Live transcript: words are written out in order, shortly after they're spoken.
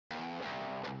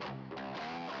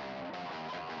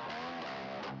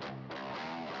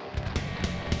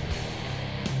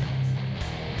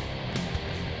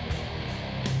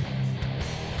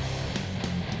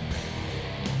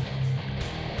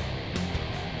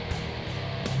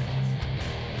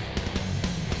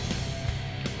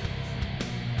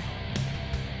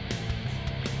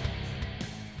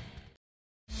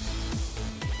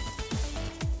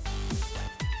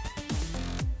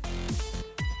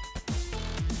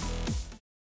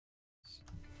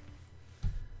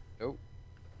Oh.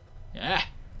 Yeah.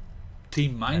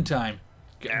 Team Minetime.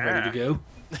 Getting ready to go.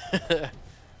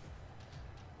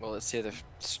 Well, let's see if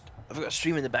I've got a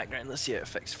stream in the background. Let's see how it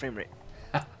affects frame rate.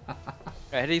 Right,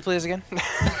 how do you play this again?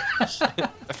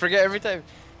 I forget every time.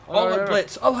 All out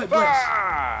blitz. All out blitz.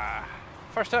 Ah!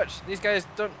 First touch. These guys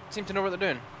don't seem to know what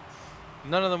they're doing.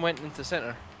 None of them went into the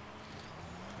center.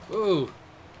 Whoa.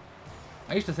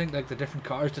 I used to think like the different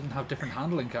cars didn't have different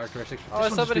handling characteristics, but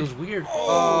this one just feels weird.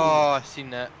 Oh, I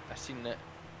seen that. I seen that.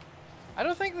 I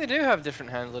don't think they do have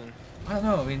different handling. I don't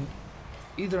know. I mean,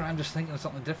 either I'm just thinking of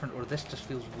something different, or this just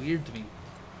feels weird to me.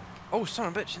 Oh, son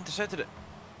of a bitch! Intercepted it.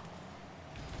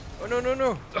 Oh no no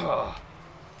no! Oh.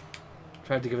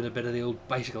 Tried to give it a bit of the old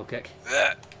bicycle kick.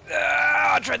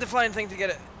 I tried the flying thing to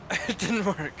get it. It didn't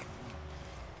work.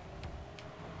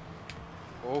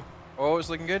 Oh, oh, it's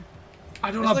looking good. I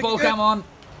don't have ball cam on.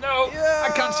 No, yeah.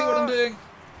 I can't see what I'm doing.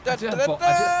 I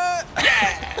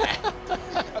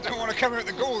don't want to come out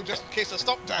the goal just in case I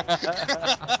stopped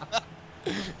that.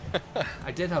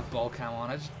 I did have ball cam on.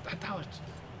 That was.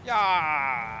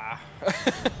 Yeah.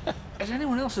 Has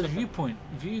anyone else's view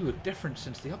looked different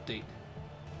since the update?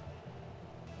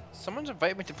 Someone's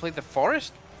invited me to play the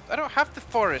forest. I don't have the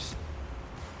forest.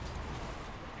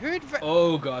 Who invited?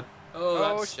 Oh god.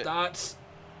 Oh, shit. that's.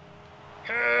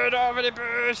 Head over the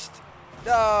boost.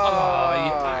 No. Oh, are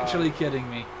you actually kidding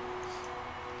me?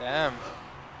 Damn.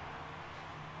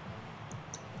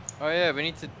 Oh yeah, we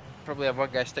need to probably have one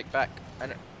guy stick back.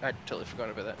 I totally forgot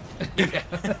about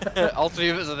that. All three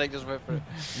of us, I think, just went for it.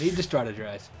 Need to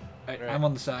strategize. Right, I'm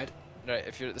on the side. Right,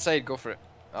 if you're at the side, go for it.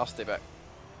 I'll stay back.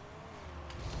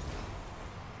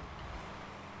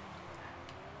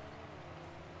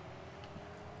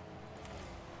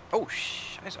 Oh,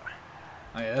 scheiße.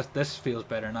 Oh yeah, this feels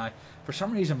better now. For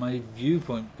some reason, my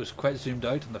viewpoint was quite zoomed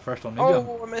out on the first one. Maybe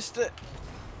I missed it.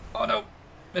 Oh no,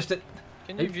 missed it.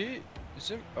 Can you view?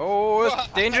 Zoom? Oh, it's a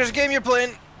dangerous game you're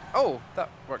playing. Oh, that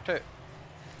worked out.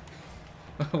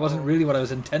 It wasn't really what I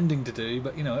was intending to do,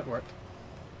 but you know, it worked.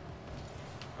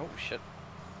 Oh shit.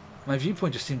 My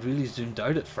viewpoint just seemed really zoomed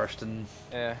out at first, and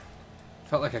yeah,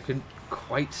 felt like I couldn't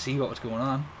quite see what was going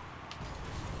on.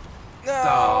 No.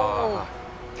 Oh.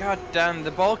 God damn,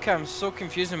 the ball cam's so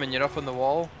confusing when you're up on the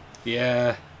wall.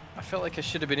 Yeah. I felt like I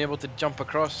should have been able to jump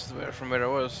across from where I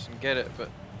was and get it, but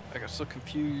I got so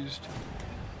confused.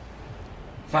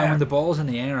 When the ball's in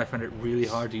the air, I found it really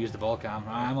hard to use the ball cam.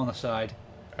 I'm on the side.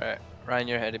 Alright, Ryan,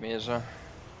 you're ahead of me as well.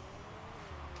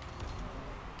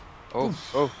 Oh,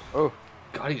 oof. Oh, oh.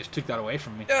 God, he just took that away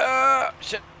from me.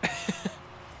 Shit.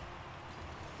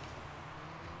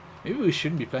 Maybe we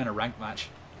shouldn't be playing a ranked match.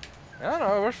 No,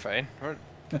 no, we're fine.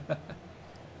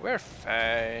 We're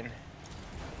fine.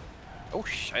 Oh,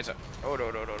 scheiße. Oh,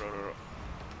 no, no, no, no, no.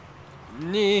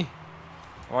 Knee.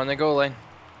 I'm on the goal line.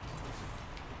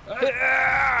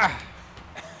 I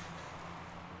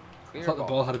thought the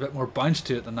ball had a bit more bounce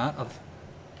to it than that.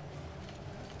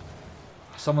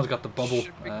 Someone's got the bubble.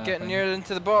 Should be getting near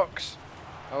into the box.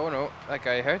 Oh no, that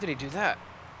guy, how did he do that?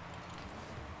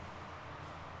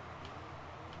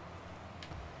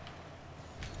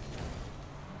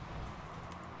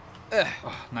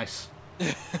 Oh, nice.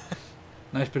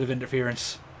 Nice bit of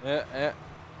interference. Yeah, yeah.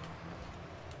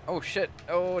 Oh shit,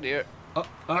 oh dear.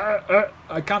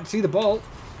 I can't see the ball.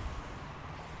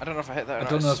 I don't know if I hit that or not.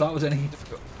 I don't know if that was any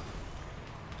difficult.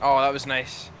 Oh, that was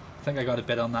nice. I think I got a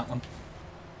bit on that one.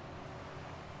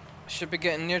 Should be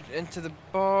getting near into the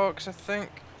box, I think.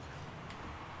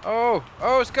 Oh,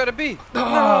 oh, it's gotta be.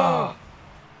 Oh.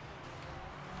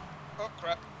 No. Oh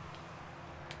crap.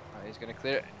 Oh, he's gonna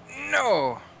clear it.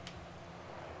 No.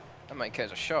 That might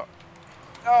count as a shot.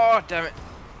 Oh, damn it.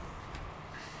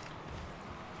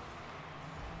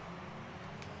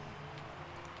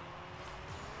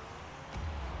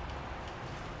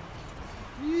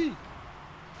 Yee.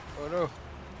 Oh no. I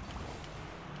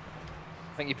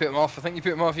think you put him off. I think you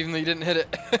put him off even though you didn't hit it.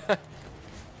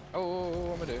 Oh,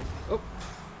 what am I doing? Oh.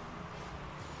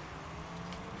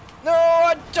 No,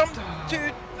 I jumped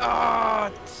to...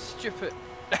 Ah, stupid.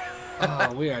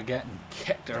 Oh, we are getting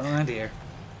kicked around here.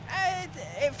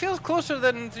 It feels closer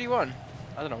than 3-1.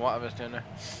 I don't know what I was doing there.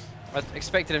 I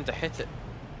expected him to hit it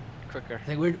quicker. I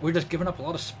think we're just giving up a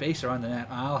lot of space around the net.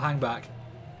 I'll hang back.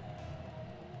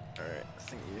 Alright, I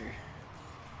think you...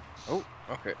 Oh,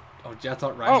 okay. Oh, I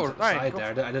thought Ryan was at the Ryan,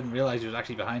 side there. I didn't realise he was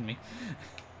actually behind me.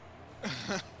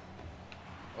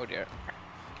 Oh dear.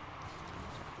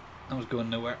 I was going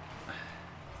nowhere.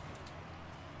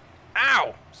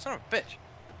 Ow! Son of a bitch.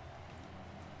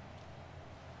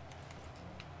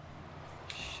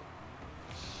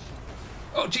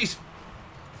 Oh, jeez.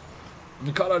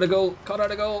 We caught out a goal. Caught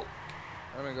out a goal.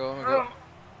 Let me go, let me go.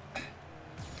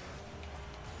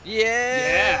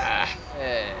 Yeah!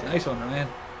 Nice one, Ryan.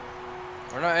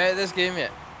 We're not out of this game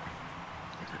yet.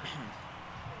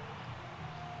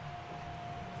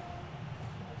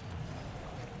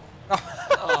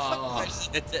 Oh.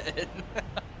 Hit it in.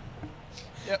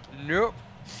 Yep. Nope.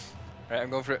 Right, I'm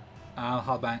going for it. I'll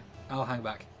hang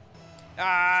back.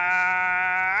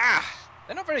 Ah!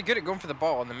 They're not very good at going for the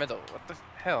ball in the middle. What the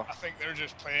hell? I think they're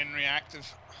just playing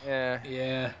reactive. Yeah.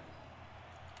 Yeah.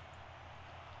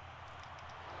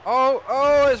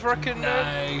 Oh, it's working.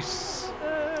 Nice.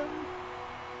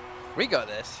 We got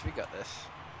this. We got this.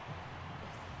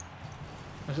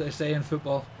 As they say in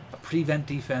football, a prevent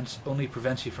defense only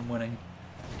prevents you from winning.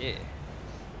 Yeah.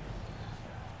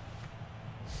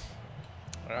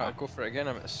 Alright, I'll go for it again.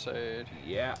 I'm at the side.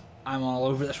 Yeah, I'm all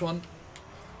over this one.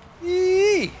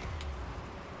 Yee!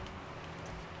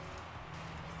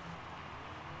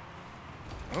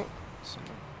 Oh,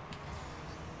 someone.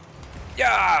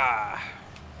 Yeah!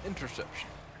 Interception.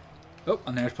 Oh,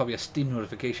 and there's probably a Steam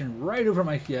notification right over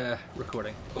my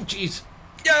recording. Oh, jeez.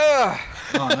 Yeah!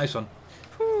 Oh, nice one.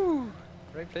 Whew.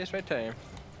 Right place, right time.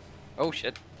 Oh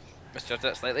shit. Misjudged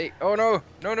that slightly. Oh no!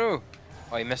 No, no!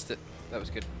 Oh, he missed it. That was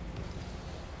good.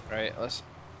 Right, let's...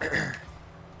 well,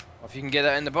 if you can get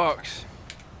that in the box,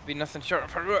 be nothing short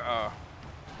of a... Oh.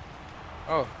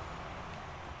 Oh.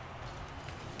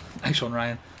 Nice one,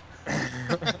 Ryan.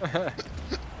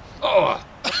 Oh!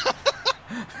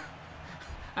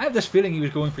 I have this feeling he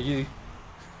was going for you.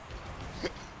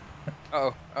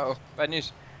 Uh-oh, uh-oh. Bad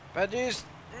news. Bad news!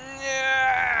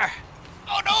 Yeah!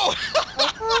 Oh no!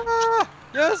 Ah,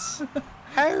 yes!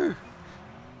 How? Oh,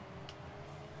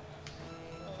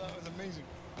 that was amazing.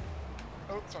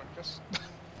 Oh, sorry, Chris.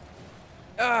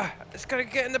 Ah, it's gotta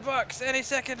get in the box any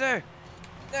second now.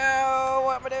 No,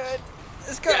 what am I doing?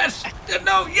 It's got... Yes!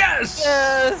 No, yes!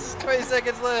 Yes! 20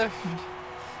 seconds left.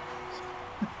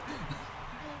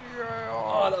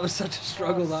 Oh, that was such a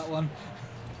struggle, that one.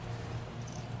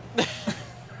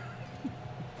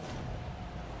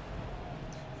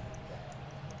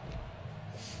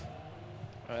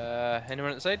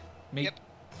 Anyone at the side? Me. Yep.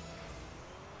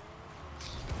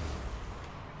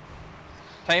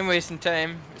 Time wasting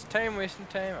time. It's time wasting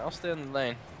time. I'll stay on the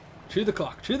lane. To the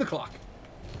clock, to the clock.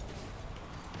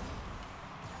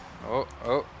 Oh,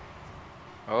 oh.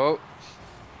 Oh.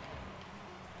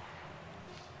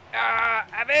 Ah,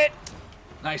 have it!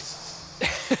 Nice.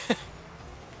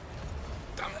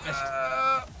 Damn it.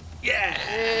 Yeah!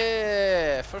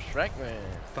 Yeah! First rank win.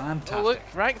 Fantastic. Oh, look,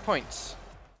 rank points.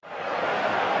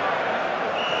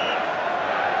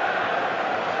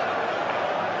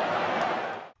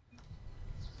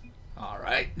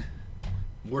 Alright.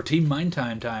 More Team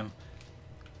Minetime time.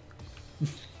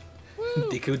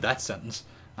 Decode that sentence.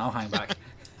 I'll hang back.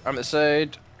 I'm at the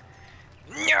side.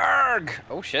 Nyarg!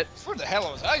 Oh shit. Where the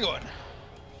hell was I going?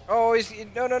 Oh, he's...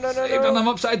 No, no, no, no, Saved on no. them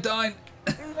upside down.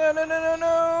 No, no, no, no,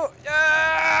 no.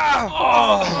 Yeah!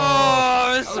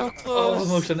 Oh! It's so close.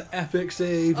 Almost an epic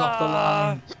save off the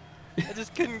line. I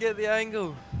just couldn't get the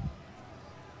angle.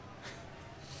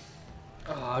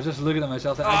 Oh, I was just looking at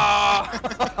myself.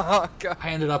 Oh, God. I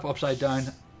ended up upside down.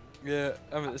 Yeah,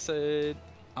 I'm at the side.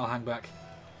 I'll hang back.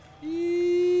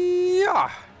 Yeah.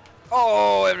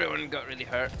 Oh, everyone got really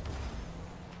hurt.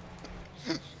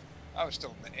 I was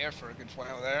still in the air for a good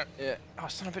while there. Yeah. Oh,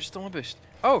 son of a bitch, stole my boost.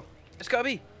 Oh, it's gotta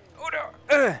be. Oh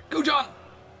no. Go, John!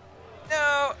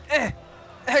 No.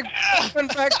 Run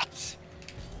back.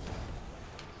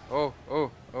 Oh,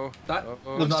 oh, oh. That oh,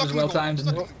 oh. was not as well timed and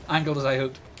Stuck in angled as I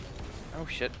hoped. Oh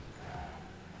shit.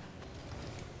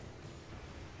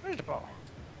 Where's the ball?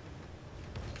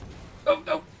 Oh,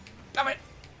 no! Damn it!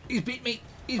 He's beat me!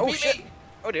 He's Oh beat shit. me!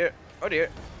 Oh dear. Oh dear.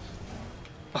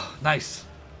 Oh, nice.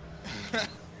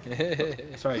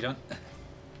 Sorry, John.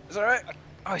 It's alright.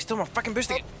 Oh, he's still my fucking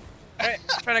boosting it. Alright,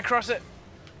 trying to cross it.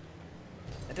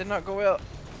 It did not go well.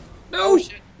 No! Oh,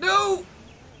 shit. No!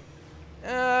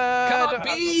 I Cannot don't-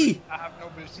 be! I have no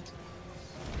boost.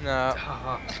 No.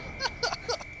 Ah.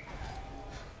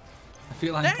 I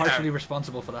feel I'm Damn. partially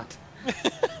responsible for that.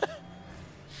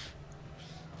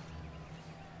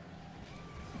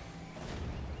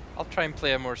 I'll try and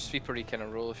play a more sweepery kind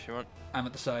of role if you want. I'm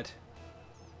at the side.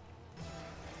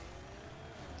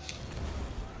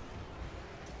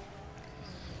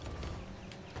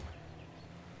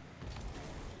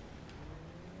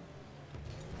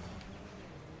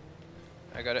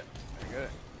 I got it. I got it.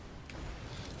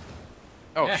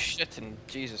 Oh Yeah. shit and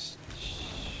Jesus.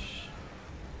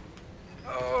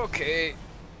 Okay.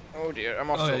 Oh dear, I'm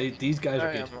off Oh, the yeah, these guys are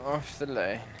I good. am off the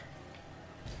line.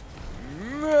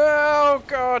 Oh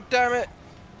god damn it!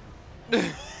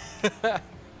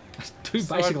 That's two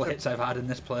So I bicycle pre- hits I've had in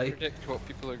this play. Predict what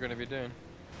people are going to be doing.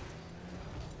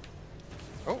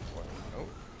 Oh, oh,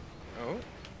 oh,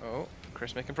 oh.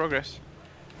 Chris making progress.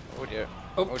 Oh dear.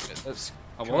 Oh, dear. That's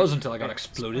I was until I got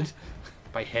exploded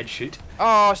by head shoot.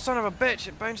 Oh, son of a bitch!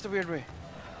 It bounced a weird way.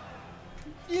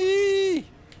 Yee!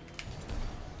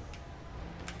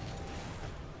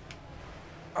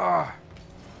 Ah.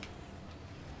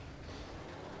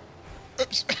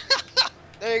 Oops.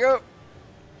 There you go.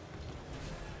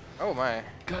 Oh my.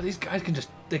 God, these guys can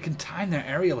they can time their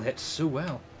aerial hits so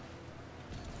well.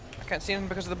 I can't see him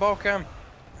because of the ball cam.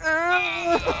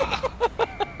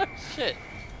 Shit.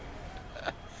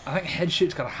 I think head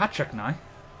shoot's got a hat trick now.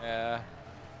 Yeah.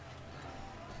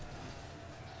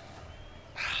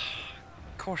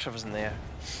 Of course I wasn't there.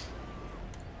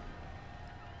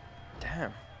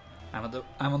 Damn.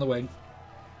 I'm on the wing.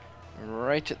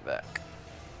 Right at the back.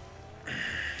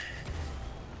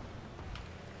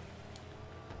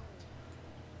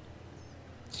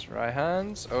 It's right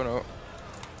hands. Oh no.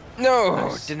 No!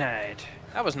 Nice. Denied.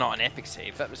 That was not an epic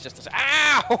save. That was just a.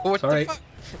 Ow! What Sorry. the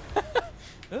fuck?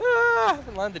 I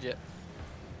haven't landed yet.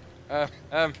 Going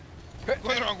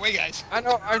the wrong way, guys. I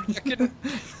know. I couldn't.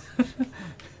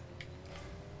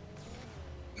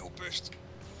 No boost.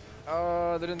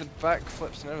 Oh, they're in the back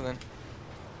flips and everything.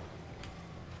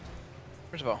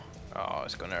 Where's the ball? Oh,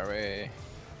 it's going our way.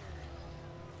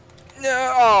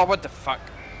 No! Oh, what the fuck?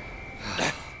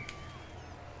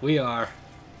 We are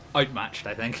outmatched,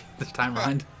 I think, this time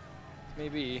round.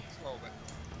 Maybe. A little bit.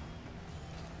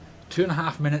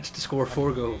 2.5 minutes to score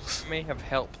 4 goals. May have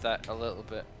helped that a little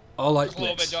bit. All out Just a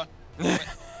little bit, blitz. John.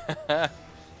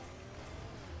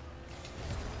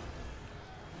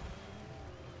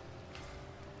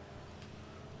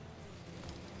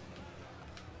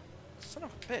 Son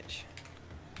of a bitch.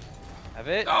 Have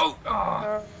it? Oh!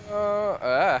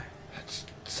 Oh. It's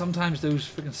Sometimes those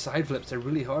freaking side flips are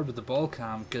really hard with the ball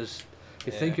cam because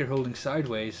you think Yeah. you're holding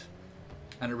sideways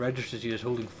and it registers you as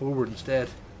holding forward instead.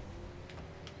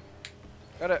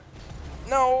 Got it.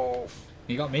 No!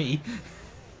 You got me.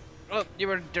 Look, you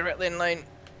were directly in line.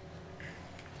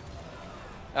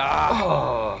 Ah!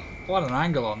 Oh, what an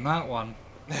angle on that one.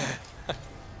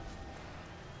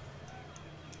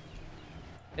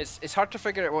 It's hard to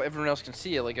figure out what everyone else can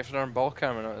see, like if they're on ball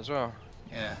cam or not as well.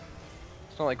 Yeah.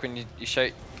 It's not like when you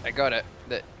shout, I got it,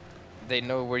 that they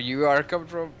know where you are coming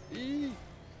from. Eee.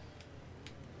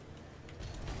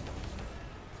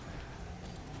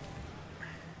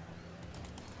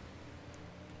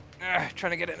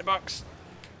 Trying to get it in the box.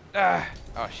 Oh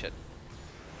shit.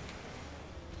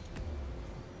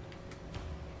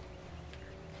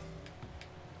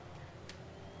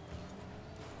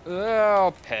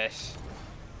 Oh, piss.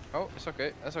 Oh, it's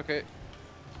okay. That's okay.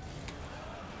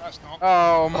 That's not.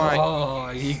 Oh my. Oh,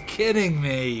 are you kidding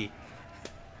me?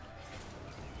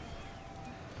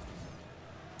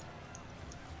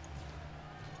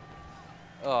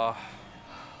 Oh.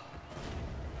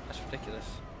 That's ridiculous.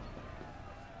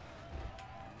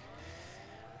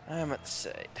 I'm at the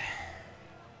side.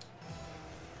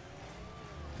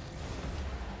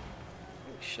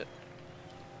 Holy shit.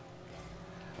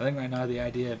 I think right now the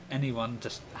idea of anyone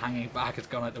just hanging back has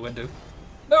gone out the window.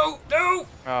 No! No!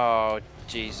 Oh,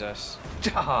 Jesus.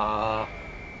 Ah.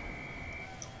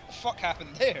 What the fuck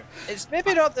happened there? It's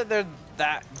maybe not that they're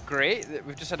that great, that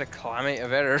we've just had a calamity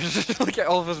of errors. Look at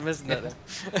all of us missing that then.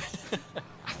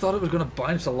 I thought it was going to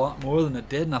bounce a lot more than it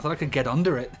did, and I thought I could get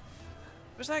under it.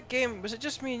 Was that game, was it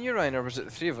just me and you, Ryan, or was it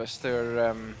the three of us? They're,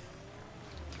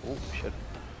 oh, shit.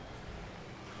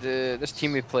 This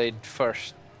team we played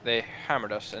first, they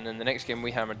hammered us, and then the next game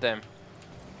we hammered them.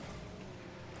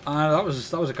 That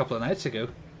was a couple of nights ago.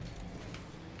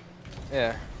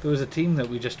 Yeah. There was a team that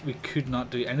we could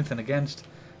not do anything against,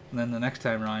 and then the next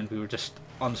time round we were just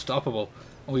unstoppable,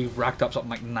 and we racked up something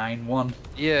like 9-1.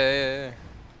 Yeah.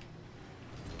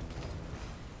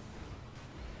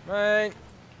 Right.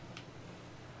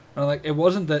 And like it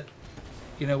wasn't that,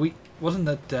 wasn't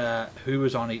that who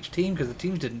was on each team, because the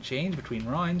teams didn't change between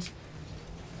rounds.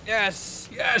 Yes.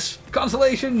 Yes,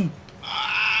 consolation.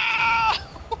 Ah!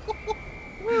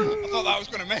 I thought that was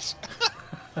going to miss.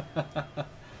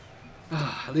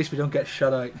 At least we don't get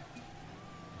shut out.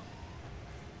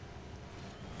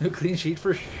 No clean sheet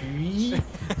for she.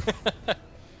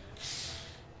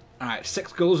 Alright,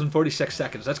 6 goals in 46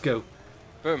 seconds. Let's go.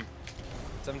 Boom.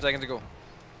 7 seconds to go.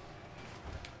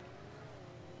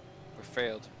 We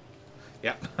failed.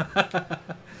 Yep.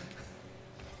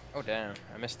 Oh damn,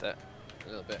 I missed that a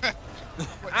little bit.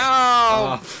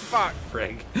 Oh, Fuck!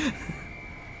 frig.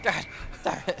 God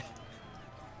damn it!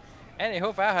 Any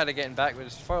hope I had of getting back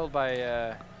was foiled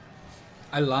by.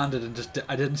 I landed and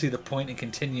I didn't see the point in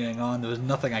continuing on. There was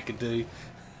nothing I could do.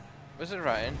 Was it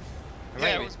Ryan?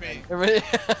 Yeah, it was me.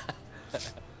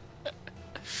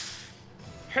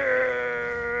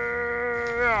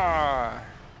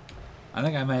 I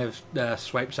think I may have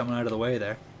swiped someone out of the way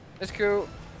there. Let's go.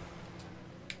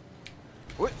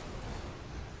 What?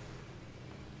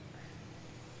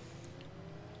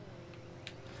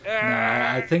 No,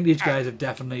 I think these guys have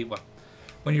definitely... Well,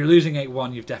 when you're losing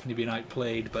 8-1, you've definitely been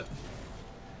outplayed, but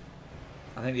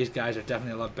I think these guys are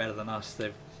definitely a lot better than us.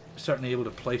 They're certainly able to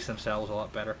place themselves a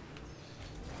lot better.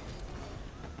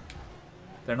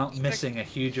 They're not missing a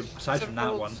huge... Aside from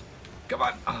that one. Come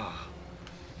on! Oh.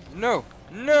 No!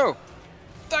 No!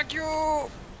 Thank you!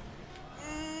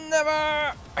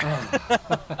 Never!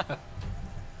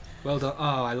 Well done.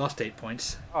 Oh, I lost 8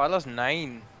 points. Oh, I lost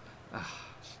 9.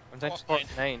 I'm down to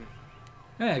 49.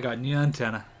 Yeah, I got a new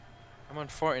antenna. I'm on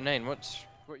 49. What?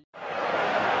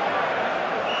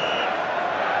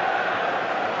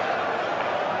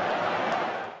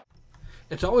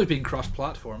 It's always been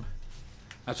cross-platform.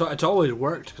 It's always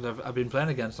worked because I've been playing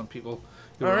against some people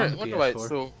who are on the PS4.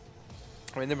 So,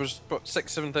 I mean, there was about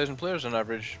 7,000 players on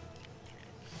average.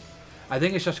 I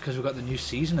think it's just because we've got the new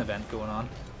season event going on.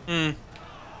 Hmm.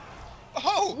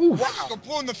 Oh! Oof. Wow, got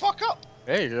blown the fuck up!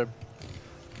 There you go.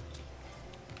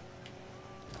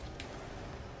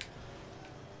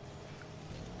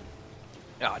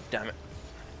 Ah, damn it.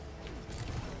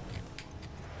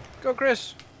 Go,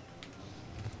 Chris.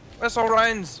 That's all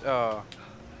Ryan's. Oh.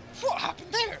 What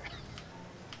happened there?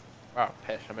 Wow,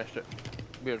 piss, I missed it.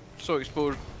 We're so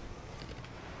exposed.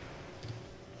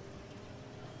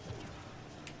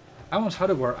 I once had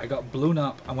it where I got blown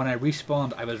up, and when I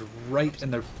respawned, I was right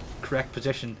in the correct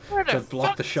position to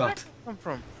block the shot. Where did that come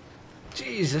from?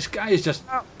 Jeez, this guy is just...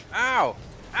 Ow! Ow!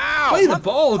 Ow! Play the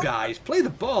ball, guys! Play the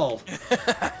ball!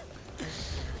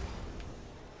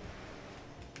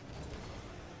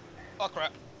 Oh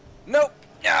crap. Nope!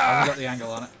 I haven't Yeah! got the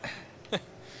angle on it.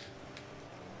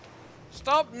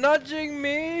 Stop nudging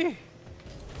me!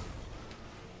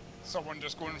 Someone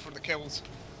just going for the kills.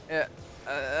 Yeah,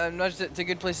 I nudged it to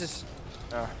good places.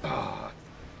 Oh. Oh, I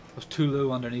was too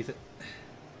low underneath it.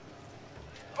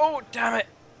 Oh, damn it!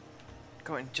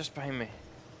 Going just behind me.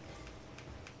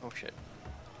 Oh shit.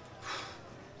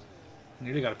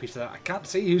 Nearly got a piece of that. I can't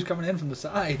see who's coming in from the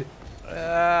side.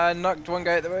 Knocked one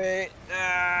guy out the way.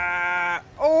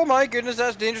 Oh my goodness,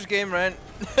 that's a dangerous game, Ryan.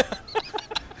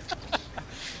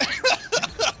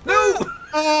 No!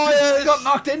 Oh yes! I got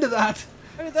knocked into that.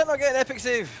 How did that not get an epic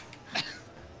save?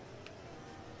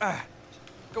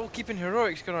 Goalkeeping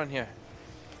heroics going on here.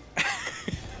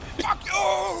 Fuck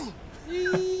you!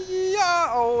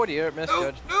 Yeah! Oh dear,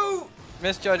 misjudged. No!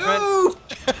 Misjudgment. No!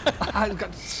 I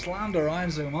got slammed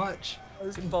around so much. I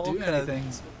couldn't do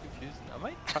anything. So confusing. I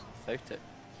might try without it.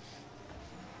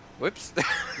 Whoops.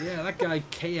 Yeah, that guy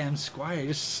KM Squire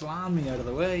just slammed me out of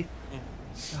the way.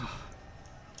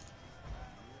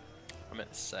 I'm at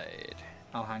the side.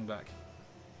 I'll hang back.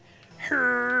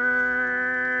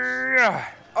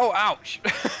 Oh, ouch!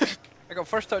 I got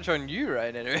first touch on you,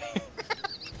 Ryan, anyway.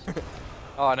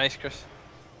 Oh, nice, Chris.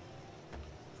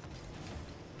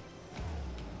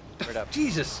 Right up.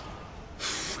 Jesus!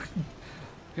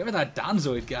 Whoever that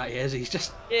Danzoid guy is, he's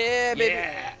just... Yeah, baby!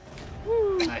 Yeah!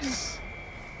 Nice.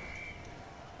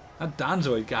 That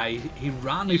Danzoid guy, he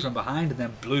ran me from behind and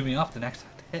then blew me off the next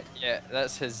hit. Yeah,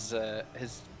 that's his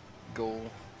goal.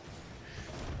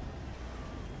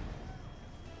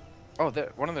 Oh,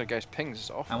 one of the guys pings is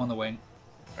off. I'm on the wing.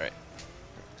 Right.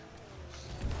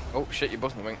 Oh shit, you're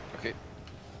both on the wing. Okay.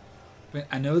 I mean,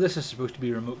 I know this is supposed to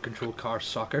be remote control car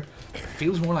soccer. It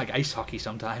feels more like ice hockey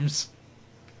sometimes.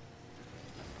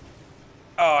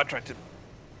 Oh, I tried to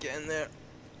get in there.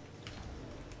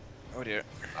 Oh dear.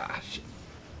 Ah, shit.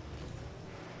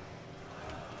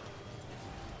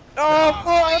 Oh,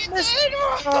 I missed it!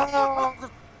 Oh,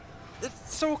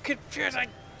 it's so confusing.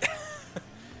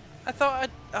 I thought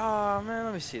oh man,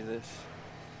 let me see this.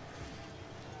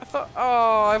 I thought,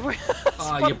 oh, I went.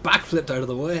 Oh, you backflipped out of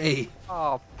the way.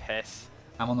 Oh, piss.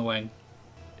 I'm on the wing.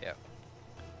 Yep.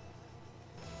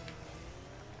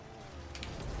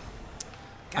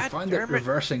 I find that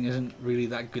reversing isn't really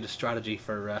that good a strategy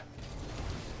for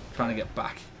trying to get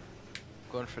back.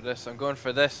 I'm going for this. I'm going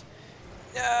for this.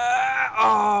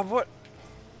 Oh, what?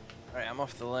 Right, I'm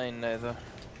off the line now, though.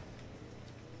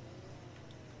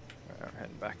 Right, I'm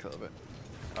heading back a little bit.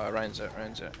 Oh, Ryan's out.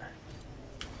 Ryan's out.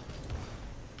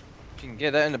 If you can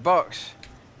get that in the box.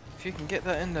 If you can get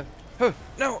that in the. Oh,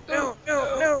 no, no,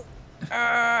 no, no!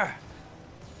 Ah!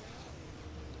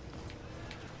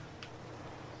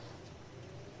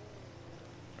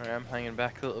 Alright, I'm hanging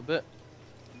back a little bit.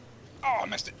 Oh, I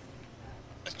missed it.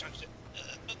 Misjudged it.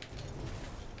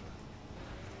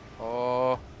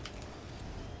 Oh.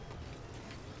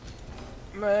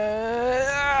 Come on.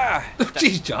 Ah!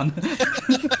 Jeez, John.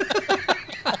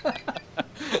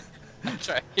 I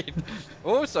tried.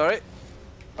 Oh, sorry.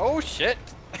 Oh, shit.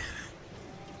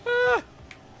 Ah!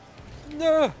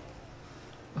 No.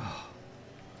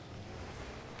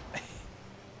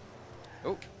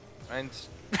 Oh, mine's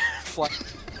flat.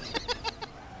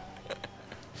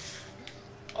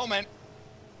 Oh, man.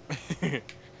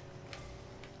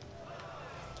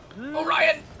 Oh,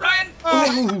 Ryan! Ryan!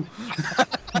 Oh.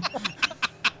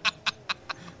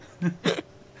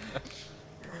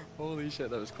 Holy shit,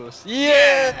 that was close.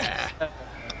 Yeah!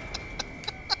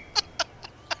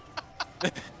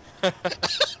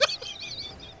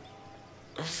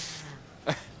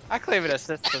 I claim an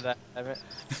assist for that, damn it.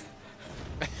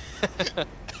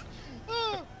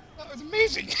 Oh, that was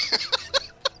amazing.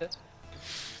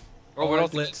 Oh, we're all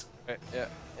blitz. Right, yeah.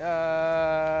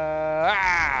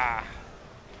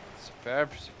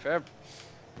 Superb, superb.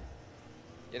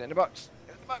 Get in the box.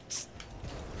 Get in the box.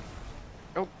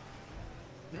 Oh.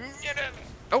 Get in.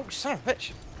 Oh, son of a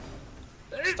bitch.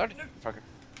 Started. Fucker.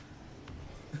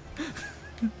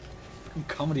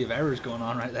 Comedy of errors going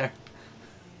on right there.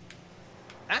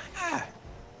 Ah.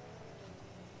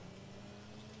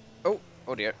 Oh.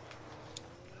 Oh dear.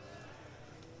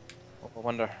 Oh, I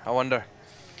wonder. I wonder.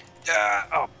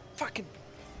 Oh, fucking.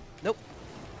 Nope.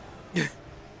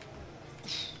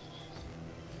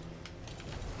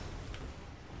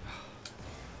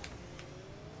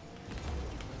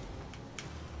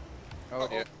 Oh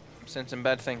dear. I'm sensing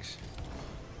bad things.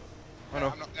 Oh no.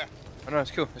 I'm not there. Oh no, it's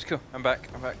cool. It's cool. I'm back.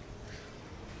 I'm back.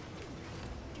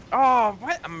 Oh,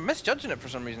 what? I'm misjudging it for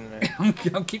some reason now.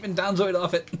 I'm keeping Danzoid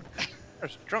off it. I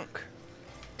was drunk.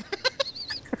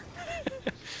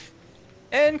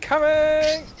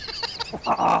 Incoming!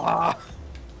 Ah!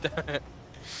 Damn it.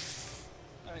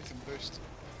 I need some boost.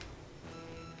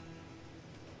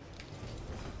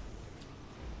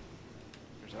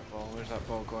 Where's that ball? Where's that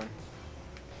ball going?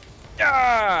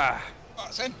 Ah! Oh,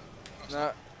 it's in.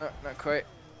 No, no, not quite.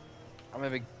 I'll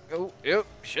maybe. Oh, yep,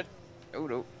 shit. Oh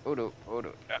no, oh no, oh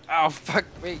no. Oh, fuck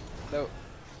me. No.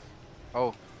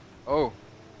 Oh, oh.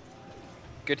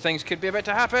 Good things could be about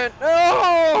to happen.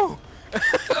 No!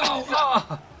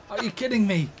 Oh, are you kidding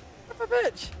me? Son of a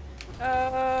bitch. Oh,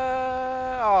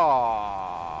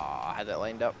 I had that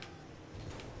lined up.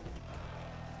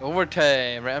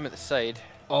 Overtime. Right, I'm at the side.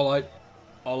 All out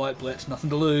blitz, nothing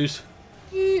to lose.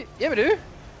 Yeah, we do.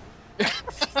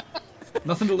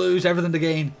 Nothing to lose, everything to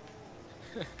gain.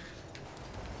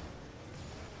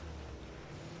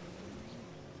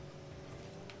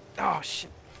 Oh shit.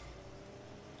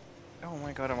 Oh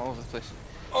my god, I'm all over the place.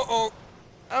 Uh-oh.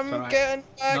 I'm Alright. getting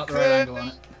back. Not the right angle on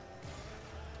it.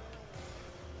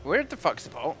 Where the fuck's the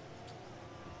ball?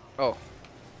 Oh.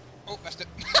 Oh, missed it.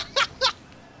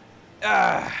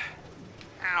 Ah.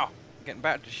 Ow. I'm getting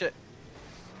back to shit.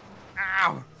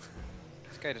 Ow.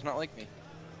 This guy does not like me.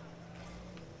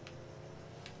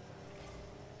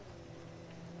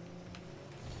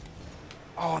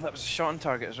 Oh, that was a shot on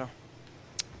target as well.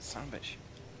 Son of a bitch.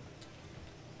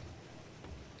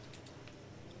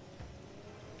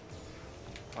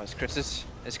 Oh, it's Chris's.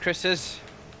 It's Chris's.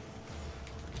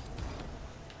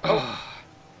 Oh.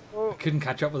 Oh. I couldn't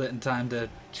catch up with it in time to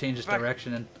change its Back.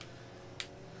 direction. And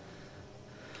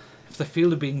if the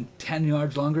field had been 10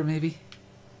 yards longer, maybe.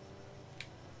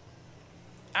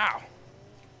 Ow.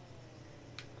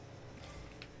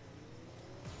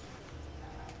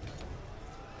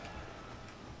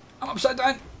 I'm upside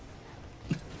down.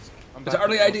 I'm It's back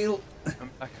hardly on- ideal. I'm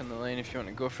back on the lane if you want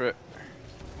to go for it.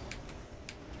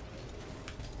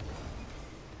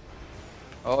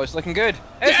 Oh, it's looking good.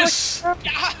 It's Yes!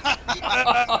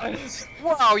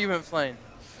 wow, you went flying.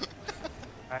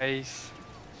 Nice.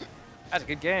 That's a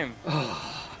good game.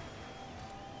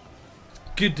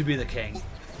 Good to be the king.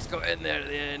 It's got in there at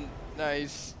the end.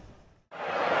 Nice.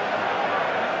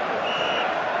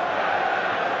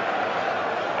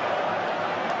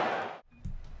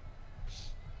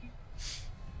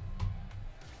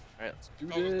 Alright, let's do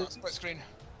Oh, it's not this. split screen.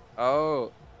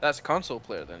 Oh, that's a console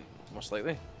player then, most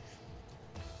likely.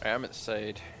 Alright, I'm at the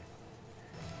side.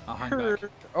 I'll hang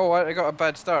back. Oh, I got a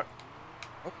bad start.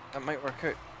 Oh, that might work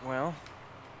out well.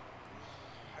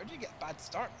 How do you get a bad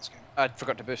start in this game? I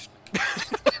forgot to boost.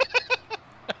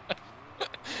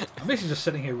 I'm basically just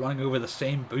sitting here running over the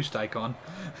same boost icon.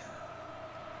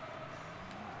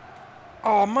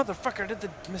 Oh, motherfucker, I did the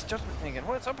misjudgment thing again.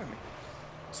 What's up with me?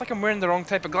 It's like I'm wearing the wrong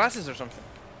type of glasses or something.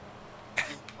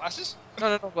 Glasses?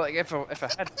 No, but like if I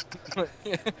had.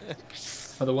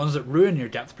 Are the ones that ruin your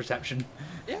depth perception.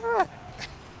 Yeah.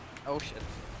 Oh shit.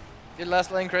 Good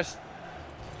last lane, Chris.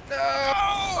 No!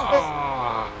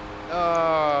 Oh.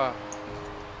 Oh.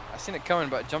 I seen it coming,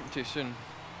 but I jumped too soon.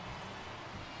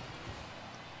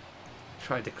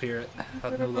 Tried to clear it,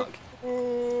 had no luck.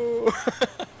 Oh,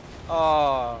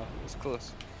 it was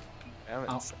close. Damn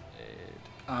it.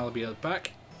 I'll be out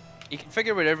back. You can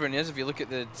figure where everyone is if you look at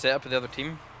the setup of the other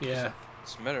team. Yeah.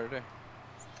 It's mirrored, eh?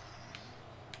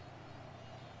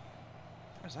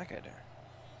 Where's that guy doing?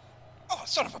 Oh,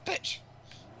 son of a bitch!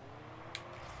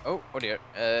 Oh dear.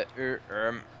 There's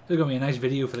gonna be a nice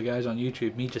video for the guys on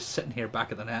YouTube. Me just sitting here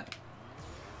back at the net.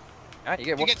 Ah, you get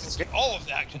You one. get to see all of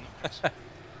the action.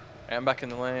 I'm back in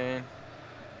the lane.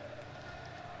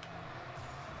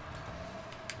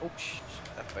 Oh shit!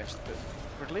 That bounced a bit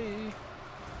weirdly.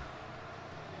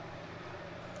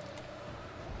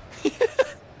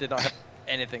 Did not have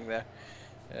anything there.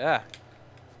 Yeah.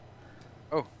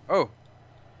 Oh, oh.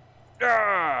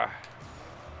 Ah!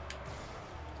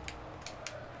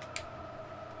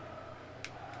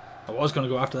 I was going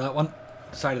to go after that one.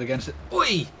 Decided against it.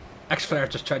 Oi! X-Flare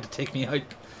just tried to take me out.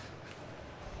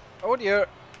 Oh dear.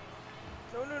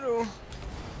 No, no, no.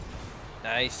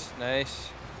 Nice, nice.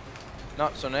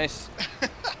 Not so nice.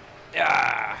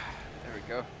 Yeah. There we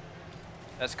go.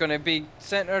 That's going to be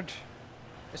centered.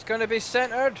 It's going to be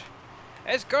centered.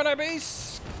 It's going to be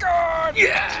scored.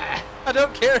 Yeah! I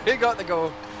don't care who got the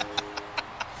goal.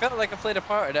 Felt like I played a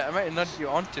part in it. I might have nudged you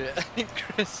onto it. I think,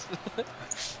 Chris.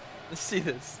 Let's see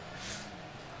this.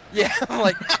 Yeah, I'm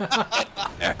like.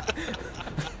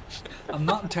 I'm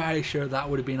not entirely sure that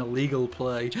would have been a legal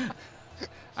play.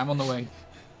 I'm on the wing.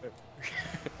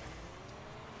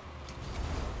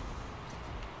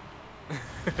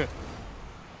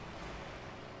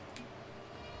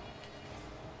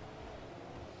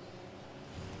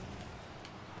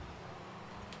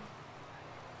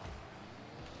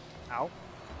 Ow.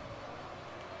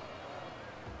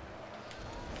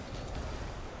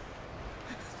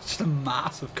 Just a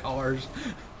mass of cars.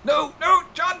 No, no,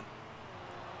 John!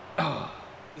 Oh.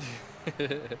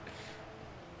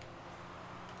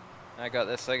 I got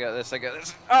this, I got this, I got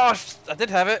this. Oh, I did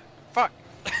have it. Fuck.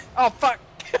 Oh, fuck.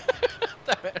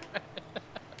 Damn it.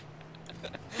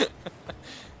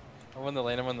 I'm on the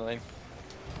lane, I'm on the lane.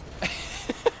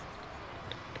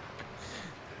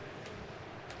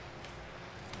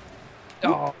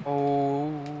 Oh.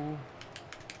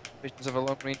 Visions of a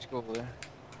long range goal there.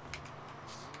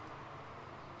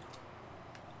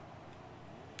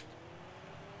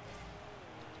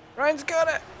 Ryan's got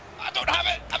it! I don't have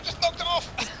it! I've just knocked him off!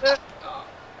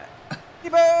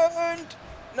 Rebound!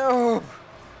 No!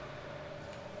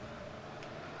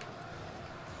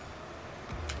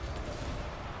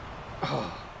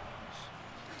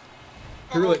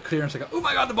 Heroic clearance. I go, oh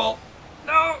my god, the ball!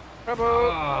 No! Bravo!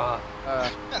 Ah.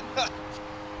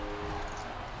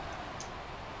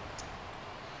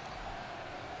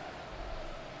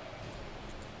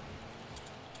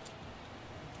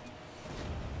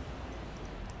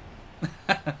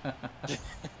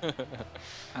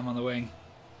 I'm on the wing.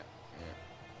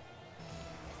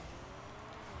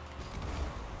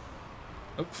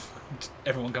 Oh,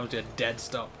 everyone comes to a dead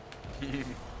stop.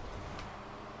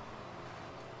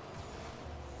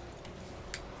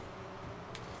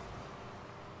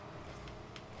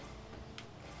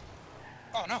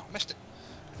 Oh no, missed it.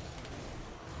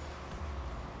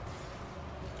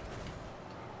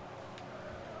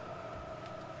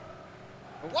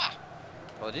 What?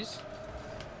 Apologies.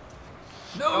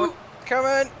 No! Oh,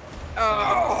 coming!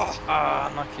 Oh! Ah,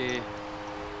 unlucky.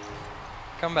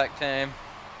 Comeback time.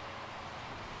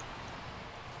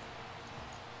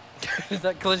 Does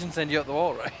that collision send you up the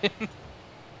wall, right?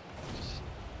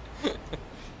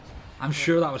 I'm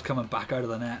sure that was coming back out of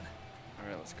the net.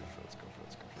 Alright, let's go for it, let's go for it,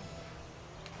 let's go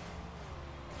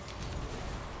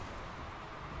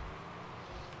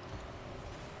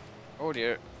for it. Oh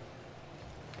dear.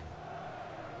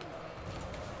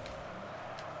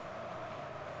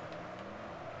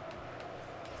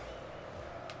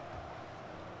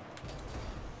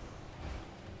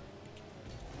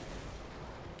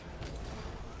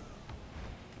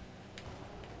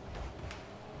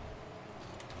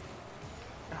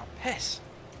 Oh, piss.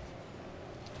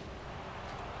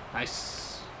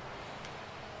 Nice.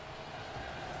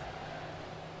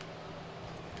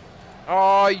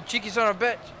 Oh, you cheeky son of a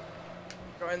bitch.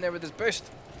 Got in there with his boost.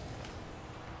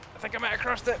 I think I might have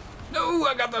crossed it. No,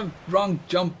 I got the wrong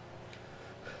jump.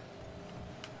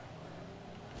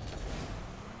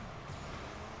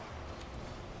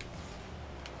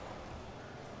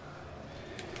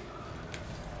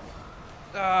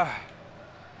 Ah.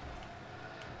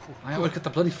 I always get the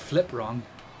bloody flip wrong.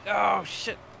 Oh,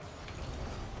 shit.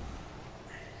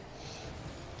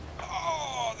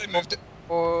 Oh, they moved it.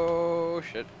 Oh,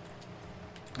 shit.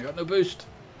 I got no boost.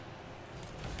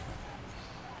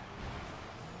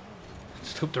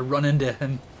 hope to run into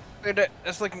him. Look at it.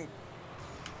 It's looking.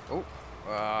 Oh,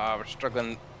 we're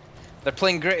struggling. They're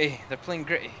playing gritty. They're playing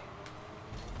gritty.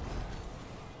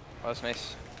 Oh, that's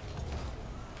nice.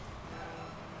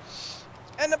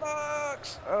 In the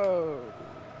box! Oh.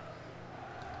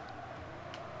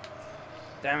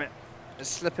 Damn it. It's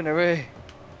slipping away.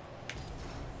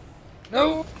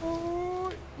 No!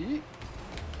 Yeet.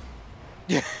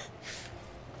 Yeah.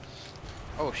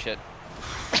 Oh shit.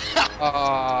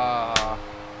 Ah.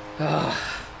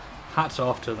 Hats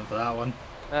off to them for that one.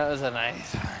 That was a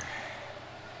nice one.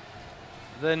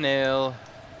 The nail.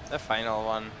 The final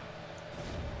one.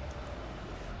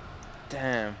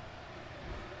 Damn.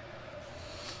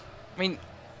 I mean,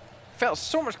 felt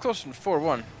so much closer than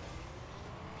 4-1.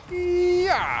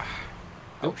 Yeah.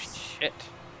 Oh shit.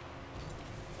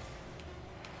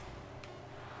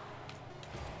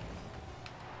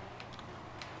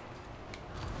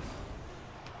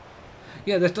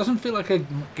 Yeah, this doesn't feel like a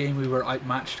game we were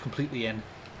outmatched completely in.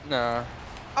 No.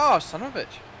 Oh, son of a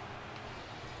bitch.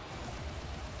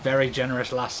 Very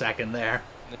generous last second there.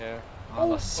 Yeah. Oh,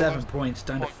 lost 7 points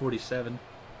down to 47.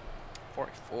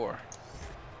 44.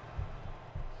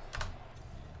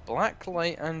 Black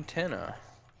light antenna.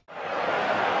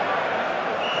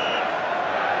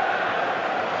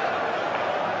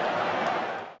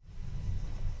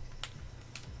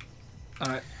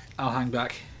 Alright, I'll hang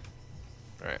back.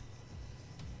 Right.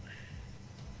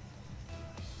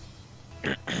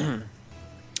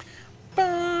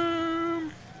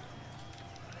 Bum.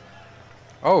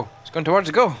 Oh, it's going towards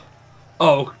the goal.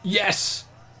 Oh, yes!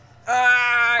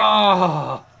 Ah!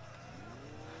 Oh!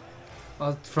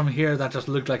 Well, from here, that just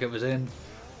looked like it was in.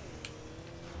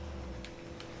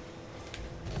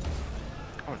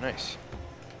 Oh, nice.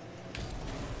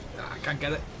 I can't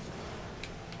get it.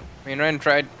 Me and Ryan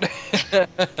tried.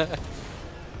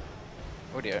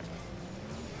 Oh dear.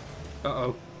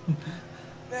 Uh-oh.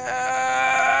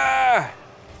 Ah!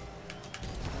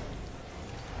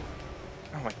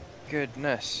 Oh my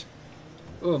goodness.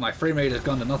 Oh, my frame rate has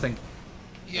gone to nothing.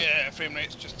 Yeah, frame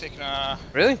rate's just taking a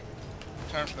Really?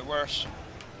 turn for the worse.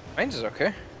 Mine's is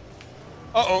okay.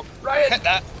 Uh-oh. Ryan! Hit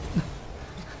that.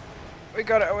 We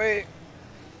got it away.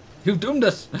 You've doomed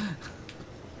us!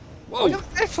 Oh, Whoa!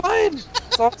 they're flying!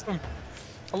 It's awesome.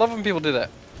 I love when people do that.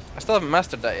 I still haven't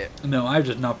mastered that yet. No, I've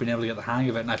just not been able to get the hang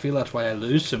of it, and I feel that's why I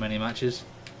lose so many matches.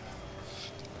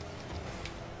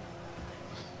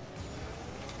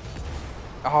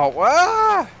 Oh,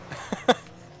 wow!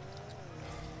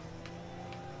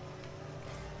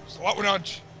 Just a little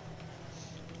nudge.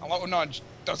 A little nudge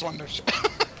does wonders.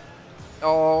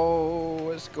 Oh,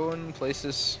 it's going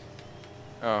places.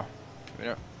 Oh, we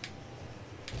know.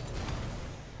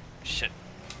 Shit.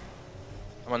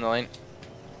 I'm on the line.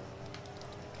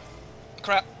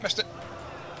 Crap, missed it.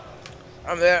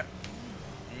 I'm there.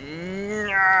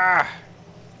 Nyah.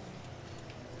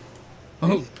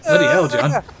 Oh, bloody hell,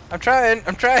 John. I'm trying.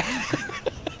 I'm trying.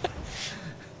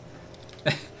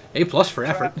 A plus for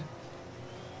effort.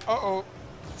 Uh-oh.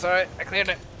 It's alright. I cleared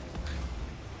it.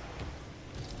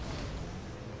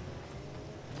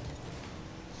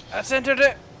 I centered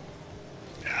it.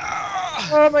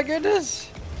 Oh my goodness.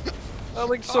 That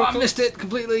looked so Oh, I close. missed it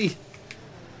completely.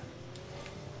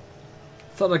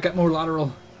 Thought I'd get more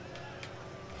lateral.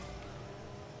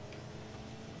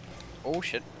 Oh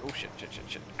shit. Oh shit. Shit. Shit.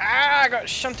 Shit. Ah! I got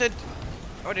shunted.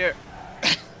 Oh dear.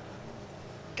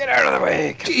 Get out of the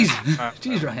way. Jeez.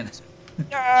 Jeez, Ryan.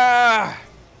 Ah!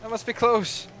 That must be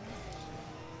close.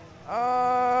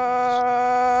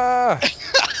 Ah!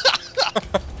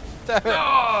 Damn it.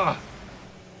 Oh!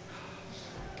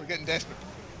 We're getting desperate.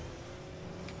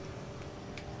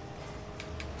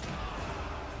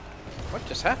 What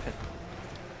just happened?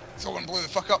 Someone blew the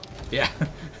fuck up. Yeah.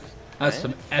 That's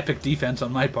some epic defense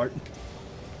on my part.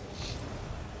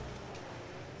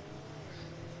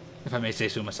 If I may say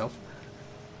so myself.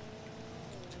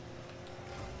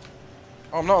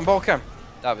 Oh, I'm not on ball cam.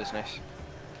 That was nice.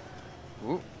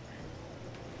 Ooh.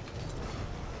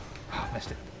 Oh,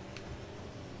 missed it.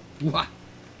 Wah.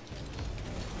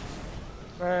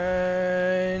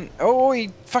 Fine. Oh, he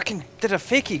fucking did a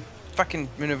fakey fucking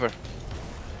maneuver.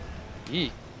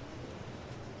 Yee.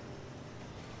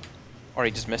 Or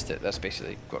he just missed it. That's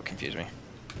basically what confused me.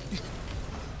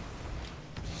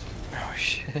 Oh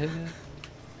shit.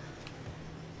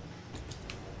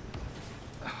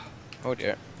 Oh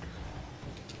dear.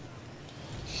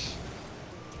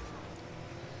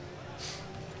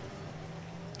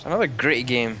 It's another gritty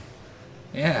game.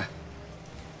 Yeah.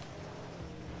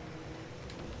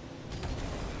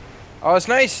 Oh, it's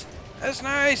nice! It's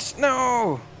nice!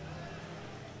 No!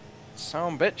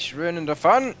 Some bitch ruining the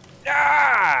fun!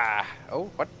 Ah! Oh,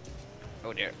 what?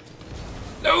 Oh dear.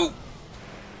 No!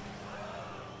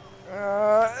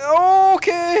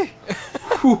 Okay!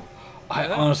 Whew. I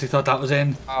honestly thought that was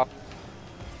in.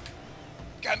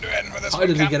 Can't do anything with this How one,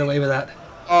 did we can get we? away with that?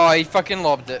 Oh, he fucking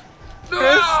lobbed it.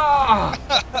 Ah!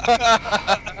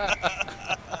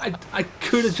 I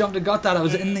could have jumped and got that. I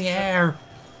was in the air.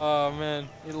 Oh man,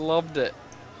 he loved it.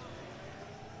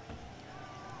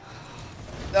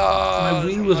 Oh, My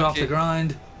wheel was off unlucky. the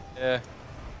ground. Yeah.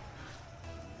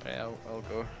 Right, I'll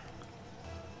go.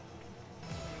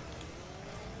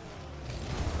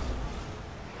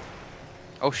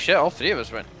 Oh shit, all three of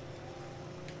us went.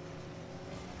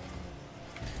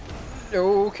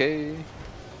 Okay.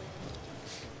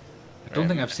 I don't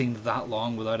think I've seen that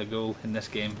long without a goal in this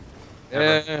game.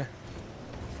 Ever. Yeah.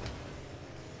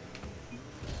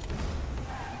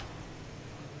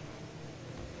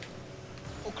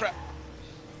 Oh crap.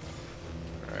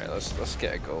 Alright, let's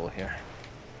get a goal here.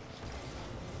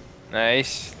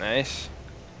 Nice, nice.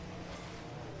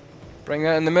 Bring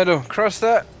that in the middle. Cross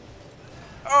that.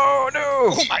 Oh no!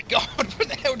 Oh my god, where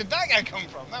the hell did that guy come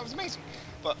from? That was amazing.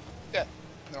 But, yeah,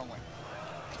 the wrong way.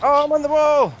 Oh, I'm on the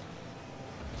wall!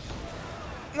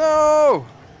 No!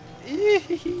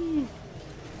 Eehee.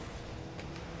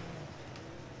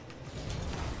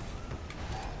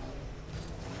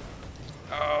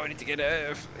 Oh, I need to get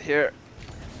out of here.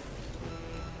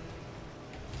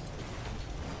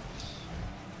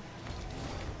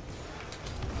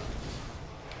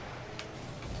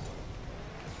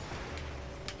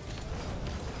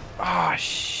 Oh,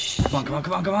 shit. Come on, come on,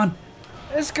 come on, come on.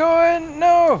 It's going!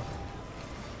 No!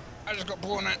 I just got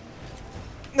blown out.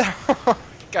 No!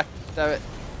 God damn it.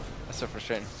 That's so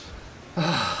frustrating.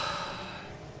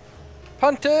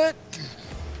 Punt it!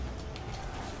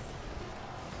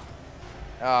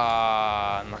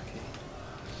 Ah, unlucky.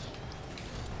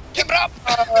 Keep it up!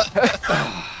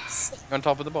 On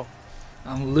top of the ball.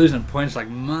 I'm losing points like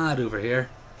mad over here.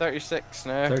 36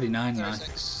 now. 39 now.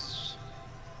 36.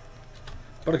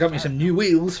 But I got me some new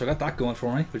wheels, so I got that going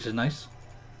for me, which is nice.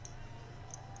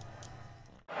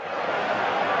 Oh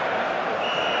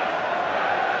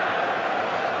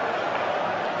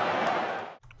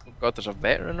god, there's a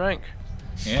veteran rank.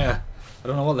 Yeah. I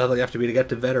don't know what level you have to be to get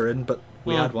to veteran, but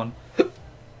we had one.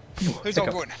 Who's all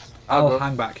going? I'll go.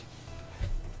 hang back.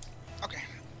 Okay.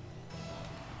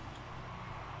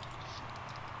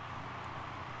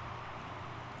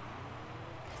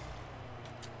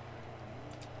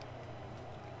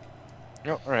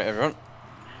 Oh, alright everyone.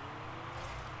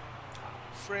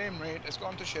 Frame rate has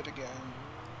gone to shit again.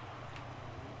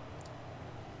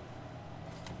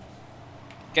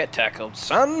 Get tackled,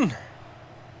 son!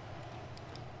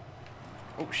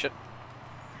 Oh shit.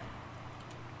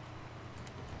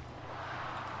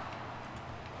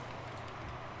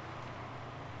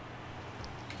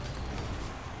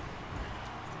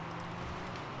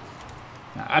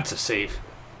 Nah, that's a save.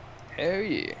 Hell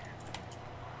yeah.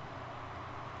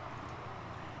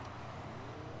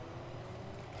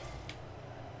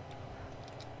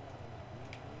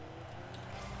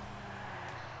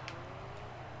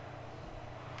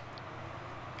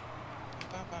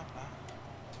 Ba, ba, ba.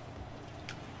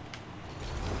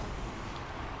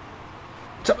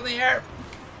 It's up in the air.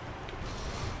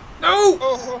 No!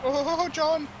 Oh,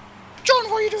 John! John,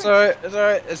 what are you doing? It's alright, it's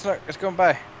alright, it's not, it's going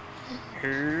by.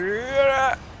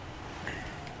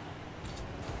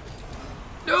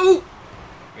 No!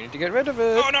 We need to get rid of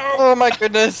it. Oh, no. Oh my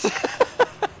goodness! Oh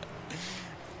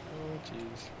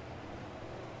jeez.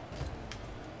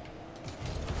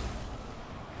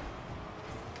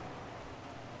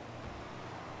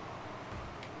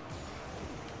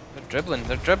 They're dribbling,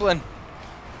 they're dribbling!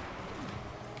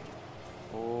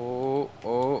 Oh,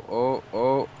 oh, oh,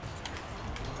 oh.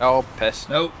 Oh, piss.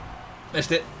 No.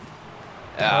 Missed it.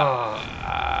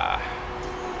 Ah.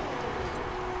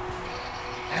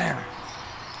 Damn.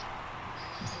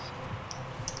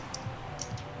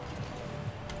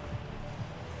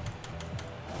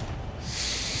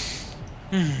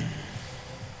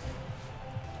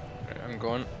 Right, I'm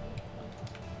going.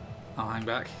 I'll hang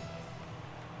back.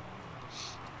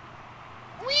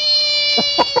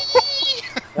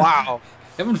 Wow.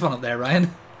 Having fun up there, Ryan.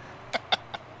 I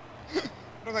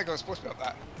don't think I was supposed to be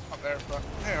up there, but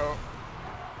hey ho.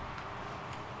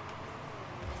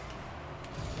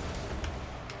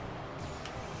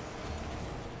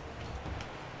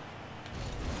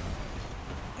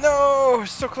 No,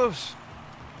 so close.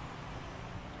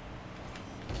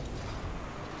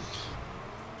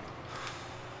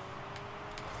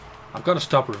 I've got to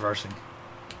stop reversing.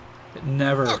 It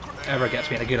never, ever gets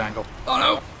me in a good angle. Oh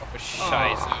no! Oh,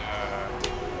 scheiße.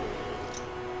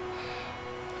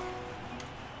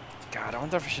 God, I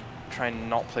wonder if I should try and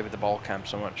not play with the ball cam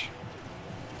so much.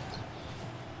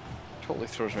 Totally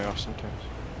throws me off sometimes.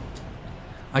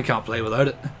 I can't play without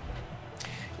it.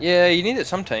 Yeah, you need it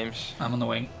sometimes. I'm on the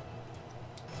wing.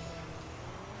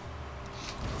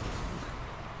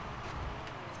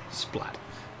 Splat.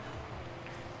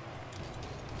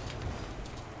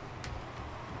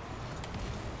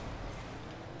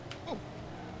 Oh,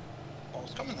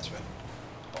 ball's coming this way.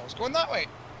 Ball's going that way.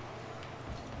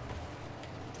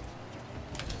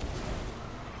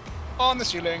 On the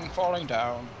ceiling, falling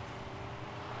down.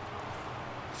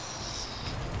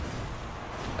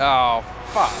 Oh,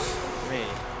 fuck me.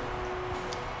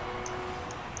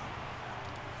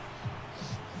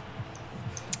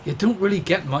 You don't really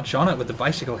get much on it with the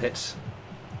bicycle hits.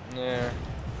 Yeah.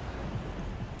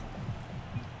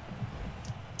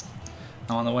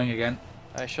 I'm on the wing again.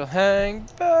 I shall hang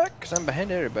back, because I'm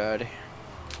behind everybody.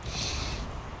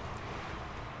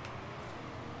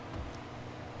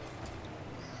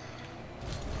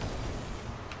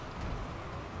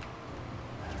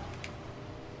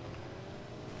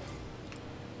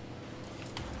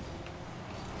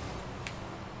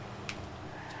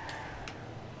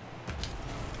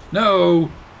 No!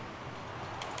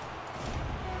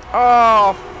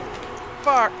 Oh,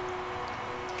 fuck.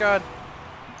 God.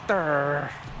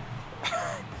 Durr.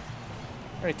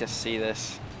 I need to see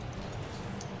this.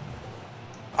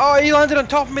 Oh, he landed on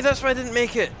top of me, that's why I didn't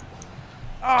make it.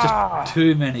 Ah. Just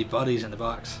too many bodies in the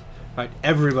box. Right,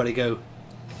 everybody go.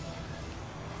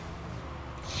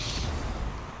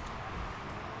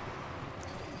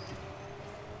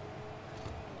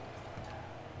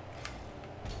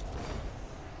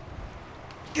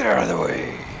 Get out of the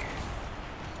way.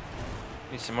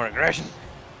 Need some more aggression.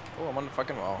 Oh, I'm on the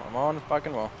fucking wall. I'm on the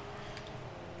fucking wall.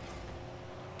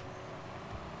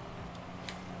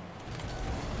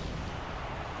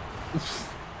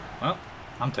 Well,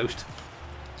 I'm toast.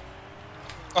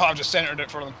 Oh, I've just centered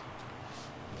it for them.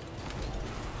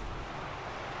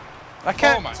 I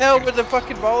can't my tell goodness. where the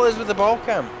fucking ball is with the ball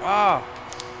cam. Ah.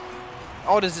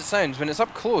 Odd as it sounds, when it's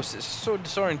up close, it's so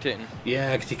disorientating.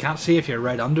 Yeah, because you can't see if you're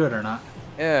right under it or not.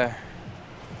 Yeah.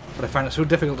 But I find it so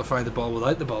difficult to find the ball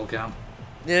without the ball cam.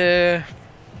 Yeah.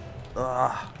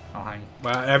 Ah. I'll hang.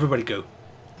 Well, everybody go.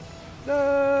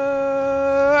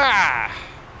 Ah.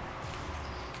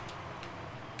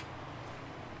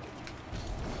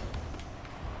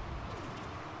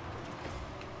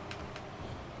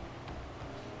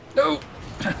 No!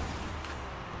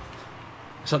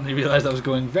 Suddenly realised I was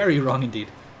going very wrong indeed.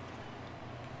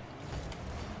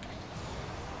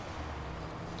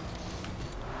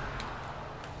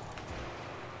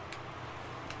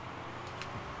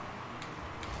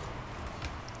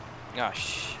 Ah,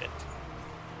 shit.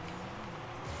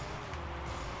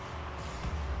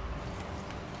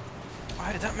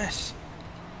 Why did that miss?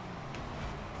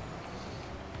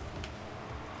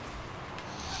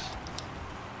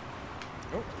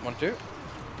 Oh, 1, 2.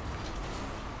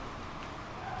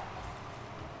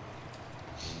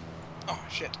 Oh,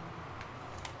 shit.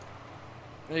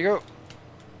 There you go.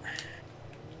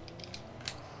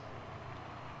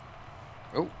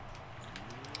 Oh.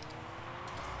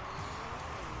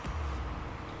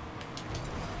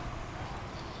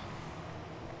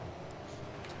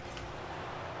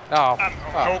 Oh, I'm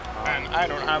fuck. hope, and I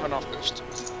don't have enough boost.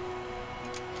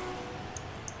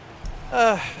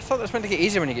 I thought that was meant to get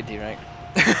easier when you get D rank.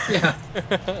 Yeah.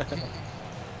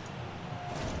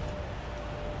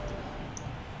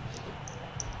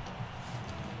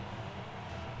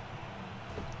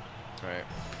 Right.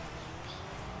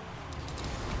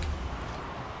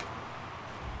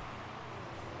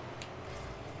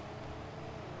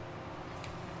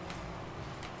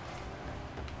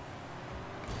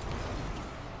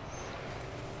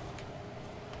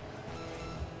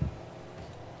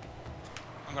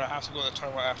 I'm gonna have to go to the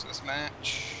toilet after this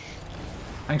match.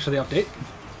 Thanks for the update.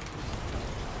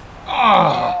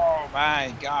 Oh! Oh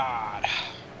my god.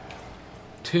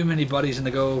 Too many bodies in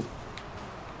the goal.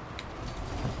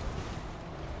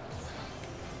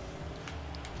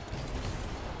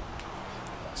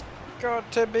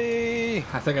 Got to be.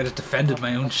 I think I just defended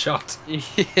my own shot.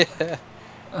 Yeah.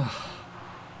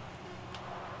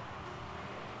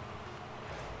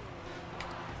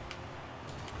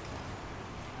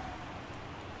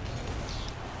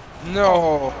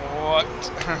 No.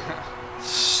 What?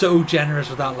 So generous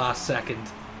with that last second.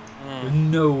 There's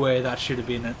no way that should have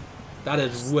been it. That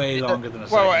is way longer than a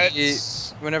Well, second.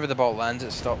 it's Whenever the ball lands,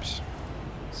 it stops.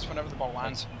 whenever the ball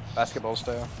lands. Basketball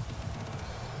style.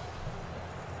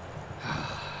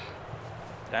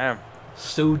 Damn.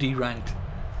 So deranked.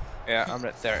 Yeah, I'm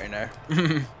at 30 now.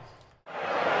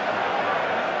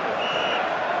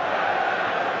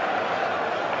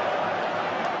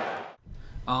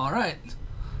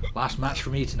 Last match for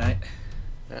me tonight.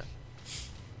 Yeah.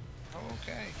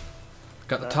 Okay.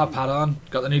 Got the top hat on.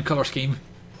 Got the new colour scheme.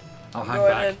 I'll hang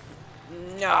back.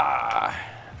 Nah.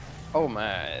 Oh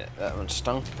my, that one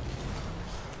stung.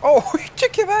 Oh, he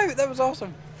took him out. That was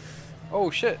awesome.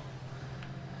 Oh shit.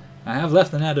 I have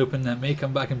left the net open that may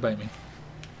come back and bite me.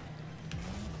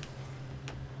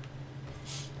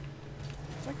 Is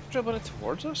that dribbling it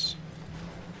towards us?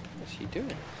 What's he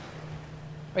doing?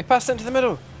 Oh, he passed into the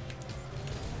middle.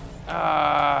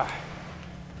 Ah.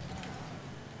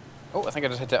 Oh, I think I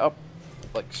just hit it up.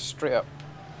 Like, straight up.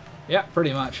 Yeah,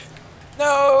 pretty much.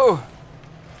 No!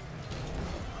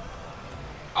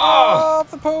 Oh!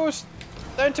 Off the post!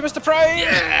 Down to Mr. Prime!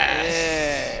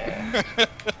 Yes!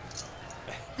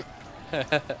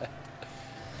 Yeah!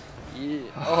 Yeah.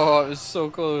 Oh, it was so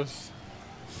close.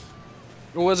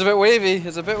 Oh, it's a bit wavy.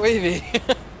 It's a bit wavy.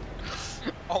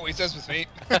 Always is with me.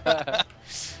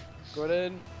 Go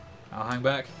in. I'll hang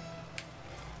back.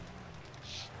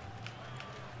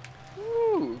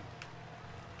 Woo!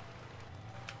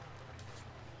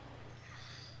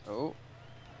 Oh.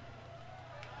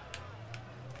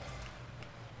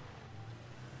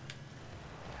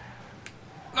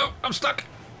 No, I'm stuck.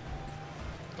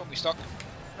 Don't be stuck.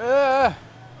 Ah!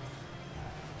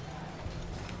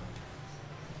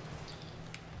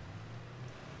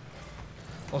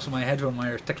 Also, my headphone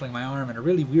wire is tickling my arm in a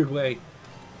really weird way.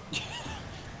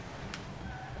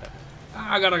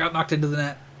 I got knocked into the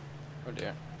net. Oh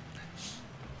dear.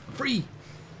 I'm free.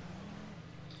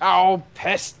 Ow,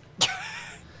 pissed.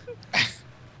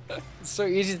 It's so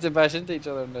easy to bash into each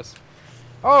other in this.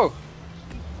 Oh!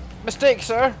 Mistake,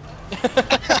 sir!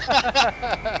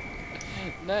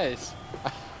 Nice.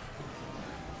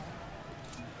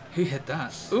 Who hit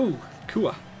that? Ooh,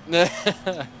 Kua.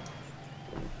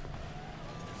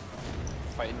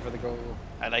 Fighting for the goal.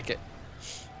 I like it.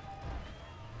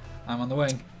 I'm on the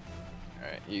wing.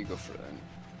 Alright, you go for it then.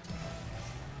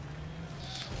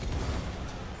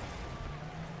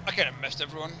 I kind of missed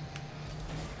everyone.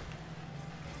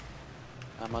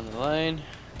 I'm on the line.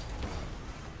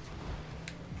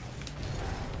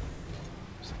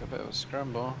 It's like a bit of a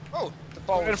scramble. Oh, the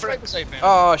ball was right beside me.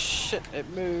 Oh shit, it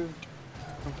moved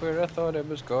from where I thought it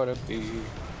was gonna be.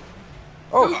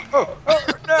 Oh, oh, oh,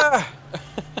 nah!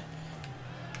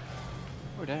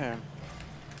 Oh damn.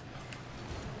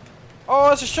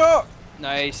 Oh, it's a shot!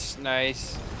 Nice,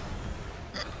 nice.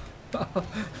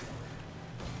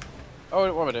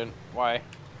 Oh, what am I doing? Why?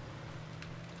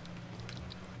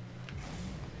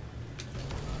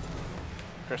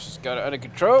 Chris has got it under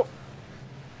control.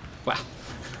 Wow.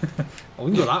 I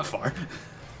wouldn't go that far.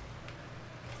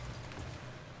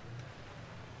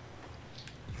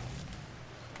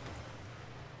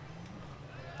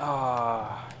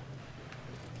 Ah.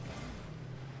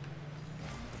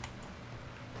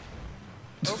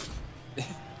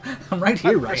 I'm right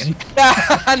here, Ryan.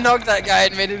 I knocked that guy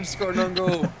and made him score an own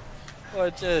goal.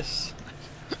 What just?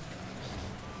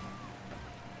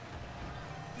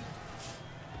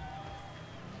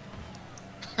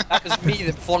 That was me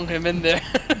that flung him in there.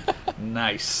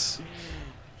 Nice.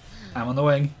 I'm on the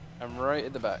wing. I'm right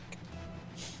at the back.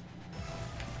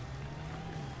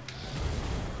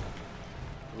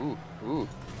 Ooh, ooh.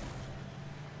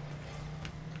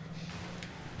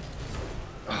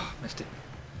 Oh, missed it.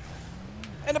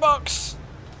 In the box!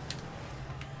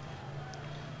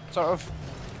 Sort of.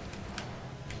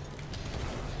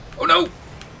 Oh no!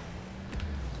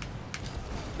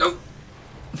 No!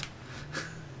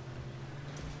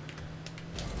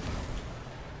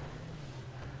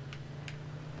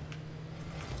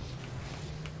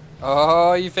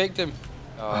 Oh, you faked him.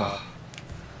 Oh.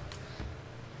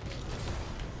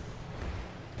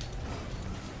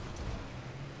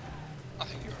 I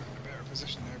think you were in a better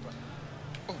position there, but...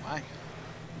 Oh my.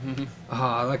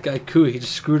 Ah, that guy Kui, he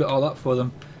just screwed it all up for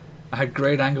them. I had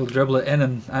great angle to dribble it in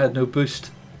and I had no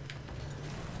boost.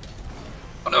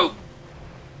 Oh no!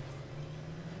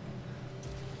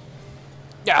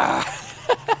 Yeah.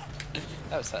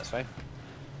 That was satisfying.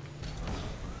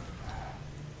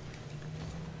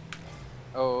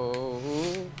 Oh.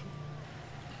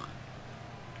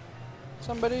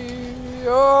 Somebody.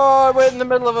 Oh, I went in the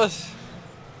middle of us.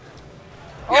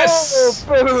 Yes!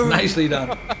 Oh, boom. Nicely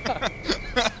done.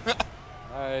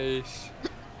 Nice.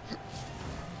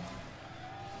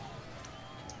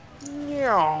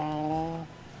 Yeah.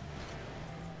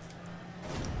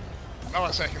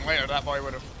 Another second later, that boy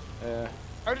would have... Yeah.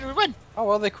 How did we win? Oh,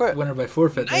 well, they quit. Winner by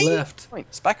forfeit, they 9 left.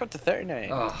 points. Back up to 39.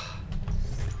 Oh,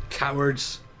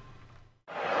 cowards.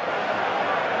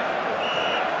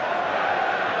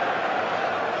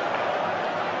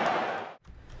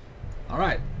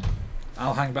 Alright,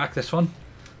 I'll hang back this one.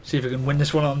 See if we can win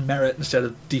this one on merit instead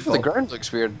of Oh, default. the ground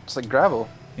looks weird. It's like gravel.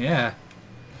 Yeah.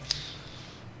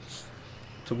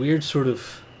 It's a weird sort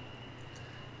of...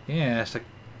 Yeah, it's like...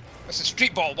 It's a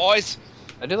street ball, boys.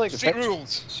 I do like the Street picture.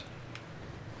 rules.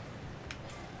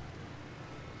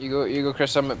 You go,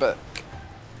 Chris. I'm a bit.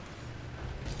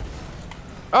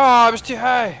 Oh, I was too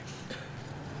high.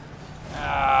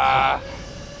 Ah.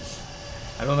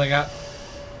 I don't think I...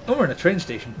 Oh, we're in a train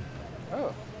station.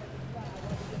 Oh.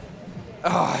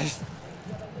 Oh.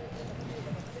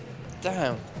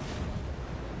 Damn.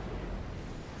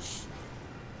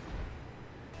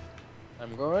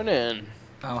 I'm going in.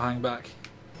 I'll hang back.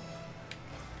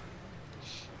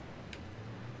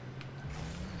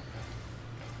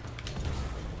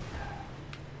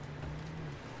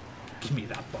 Give me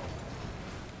that ball.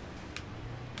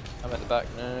 I'm at the back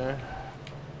now.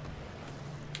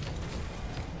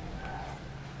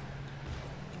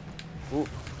 Ooh.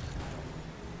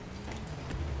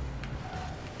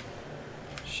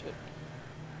 Shit.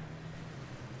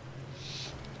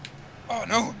 Oh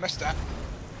no, missed that.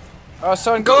 Oh,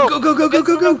 son, Go, go! go, go, go,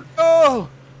 go, go, go! Oh!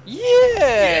 Yeah!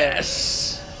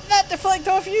 Yes! That deflect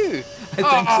off you! I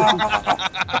think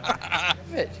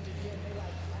so. Bitch.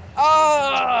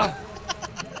 Ah!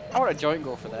 I want a joint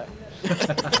goal for that.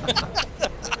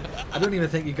 I don't even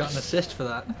think you got an assist for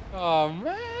that. Oh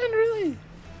man, really?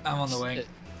 I'm on the wing. Shit.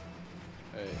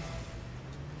 Right.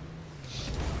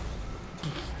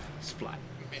 Splat.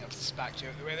 We may have spacked you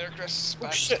out of the way there, Chris. Oh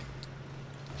Spacked. shit.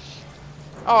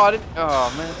 Oh, I didn't.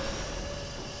 Oh man.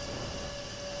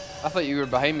 I thought you were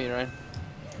behind me, Ryan.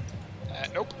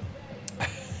 Nope.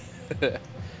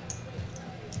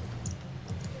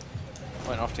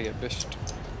 Went off to get bushed.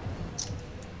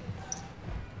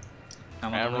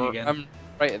 I'm on the wing again. I'm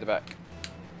right at the back.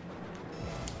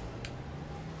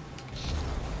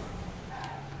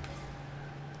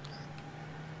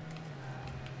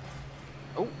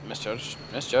 Oh, misjudged.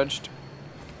 Misjudged.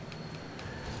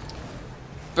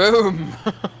 Boom!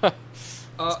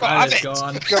 Oh, Got that is it.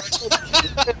 gone.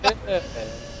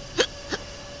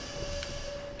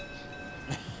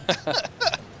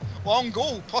 Long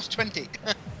goal, plus 20.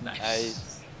 Nice.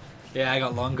 Nice. Yeah, I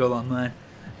got long goal on mine.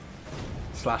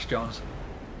 Slash Jones.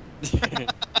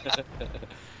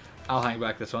 I'll hang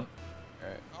back this one.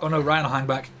 Alright. Oh no, Ryan will hang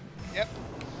back. Yep.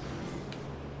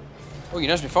 Oh, you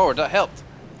nudged me forward. That helped.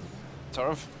 Sort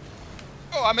of.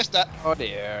 Oh, I missed that. Oh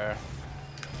dear.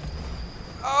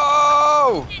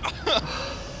 Oh!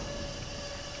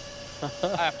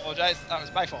 I apologise. That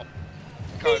was my fault.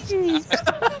 Because You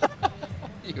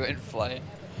went flying.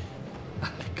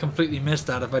 Completely missed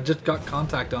that if I just got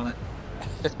contact on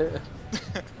it.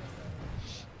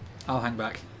 I'll hang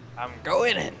back. I'm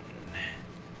going in.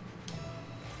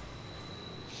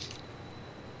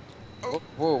 Oh,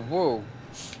 whoa, whoa.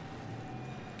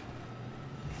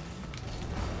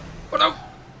 Oh no! no.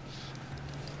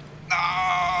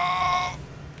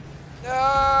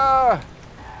 Ah!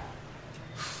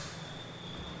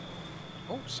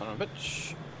 Oh, son of a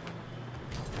bitch.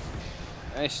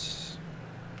 Nice.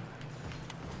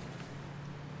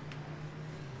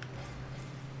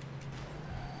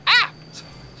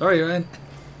 Sorry, Ryan.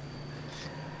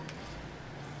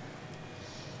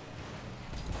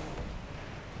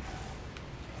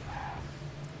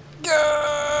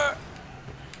 Gah!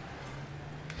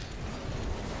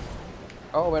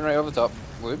 Oh, went right over the top.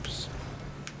 Whoops.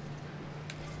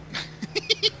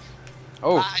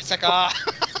 Oh, Ah, it's like a...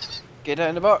 get out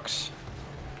in the box.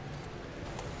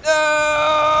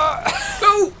 Ah!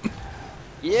 Go!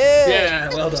 Yeah! Yeah,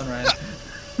 well done, Ryan.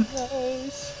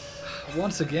 Nice.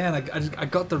 Once again, I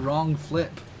got the wrong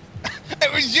flip.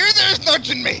 It was you that was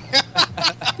nudging me.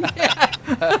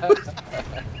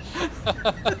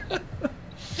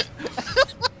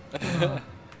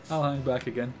 I'll hang back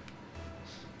again.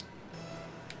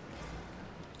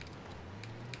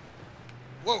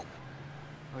 Whoa.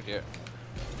 Oh dear.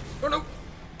 Oh no!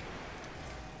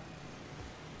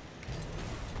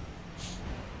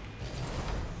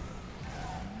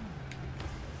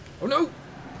 Oh no!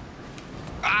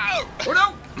 Ow. Oh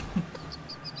no!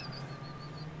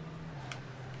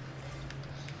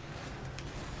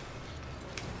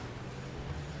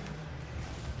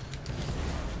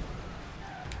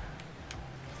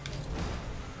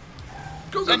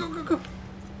 Go, go, go, go, go!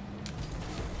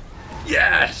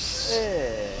 Yes!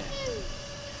 Yeah.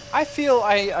 I feel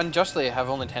I unjustly have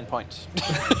only 10 points.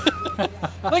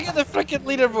 Look at the frickin'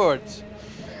 leaderboards.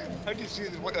 How do you see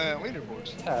the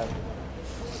leaderboards? Tab.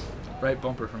 Right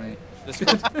bumper for me. This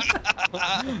one.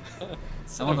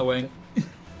 I'm on the wing.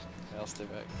 I'll stay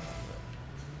back.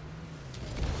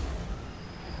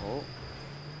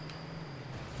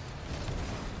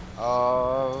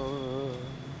 Oh.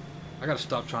 I gotta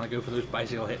stop trying to go for those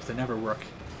bicycle hits. They never work.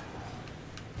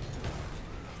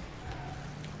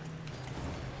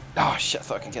 Oh shit, I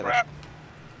thought I could get that.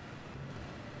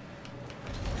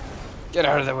 Get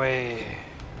out of the way.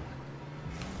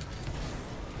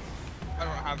 I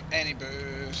don't have any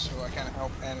boost, so I can't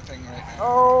help anything right now.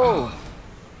 Oh!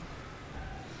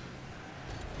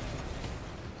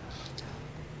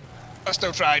 I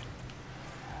still tried.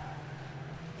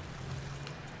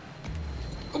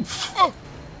 Oh!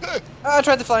 I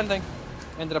tried the flying thing.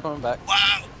 Ended up on my back.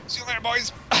 Wow! See you later,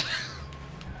 boys.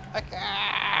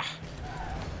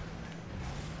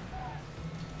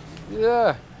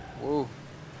 Yeah. Whoa.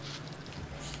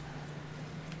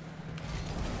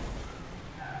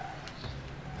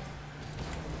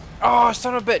 Oh,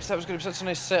 son of a bitch! That was going to be such a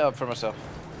nice setup for myself.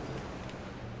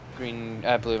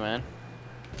 Blue man.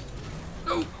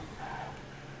 No.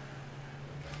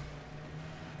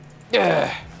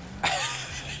 Yeah.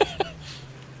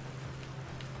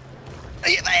 Are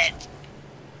you there?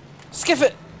 Skiff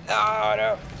it! Oh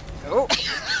no. Oh.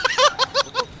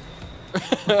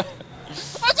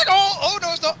 That's a goal! Oh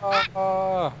no, it's not!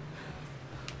 Oh.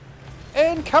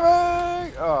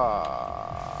 Incoming!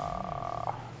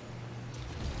 Oh.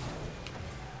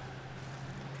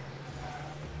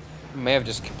 May have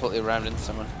just completely rammed into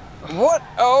someone. What?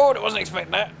 Oh, I wasn't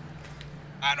expecting that.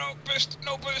 I know, boost,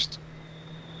 no boost.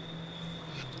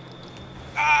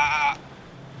 Ah!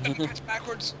 It's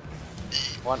backwards.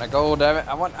 Want a goal, damn it.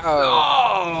 I want. Oh.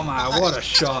 Oh my, what a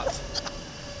shot.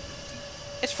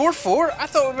 It's 4-4? I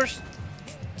thought we were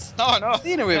No.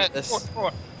 seeing away with this.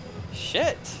 4-4.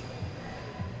 Shit.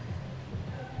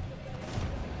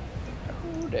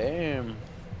 Oh, damn.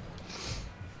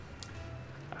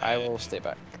 I will stay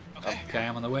back. Okay,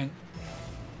 I'm on the wing.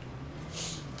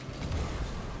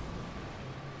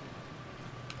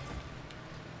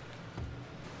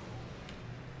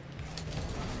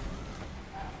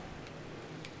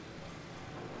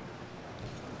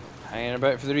 Hanging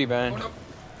about for the rebound. Oh no.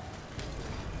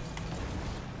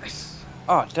 Nice.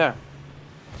 Oh, damn.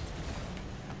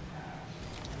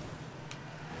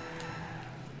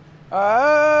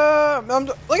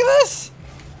 Look at this!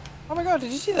 Oh my god,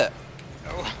 did you see that?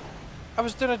 No. I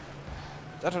was doing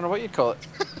I don't know what you'd call it.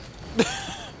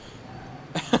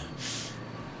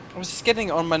 I was skidding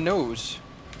on my nose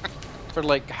for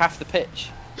like half the pitch,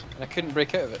 and I couldn't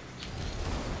break out of it.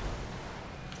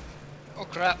 Oh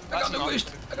crap, I that's got the not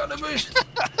boost. I got the boost.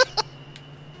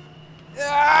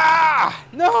 Ah!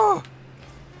 No!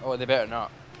 Oh, they better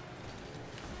not.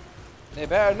 They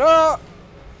better not!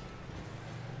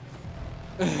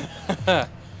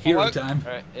 Hero time.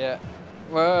 Alright, yeah.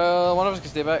 Well, one of us can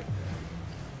stay back.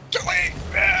 Too late!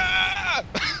 Ah!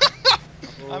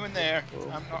 I'm in there.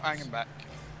 I'm not hanging back.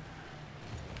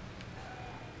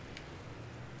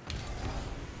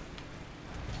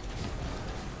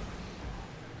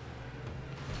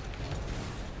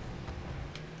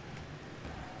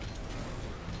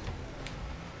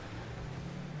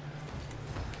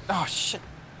 Oh shit!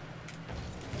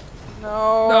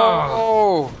 No!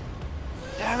 No.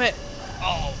 Damn it!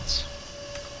 Alt.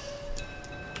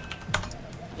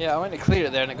 Yeah, I went to clear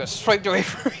it there and it got swiped away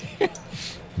from me.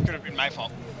 Could have been my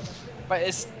fault. But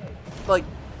it's like,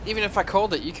 even if I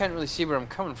called it, you can't really see where I'm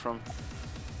coming from.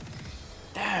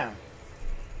 Damn!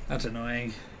 That's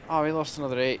annoying. Oh, we lost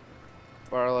another 8.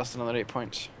 Or I lost another 8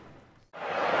 points.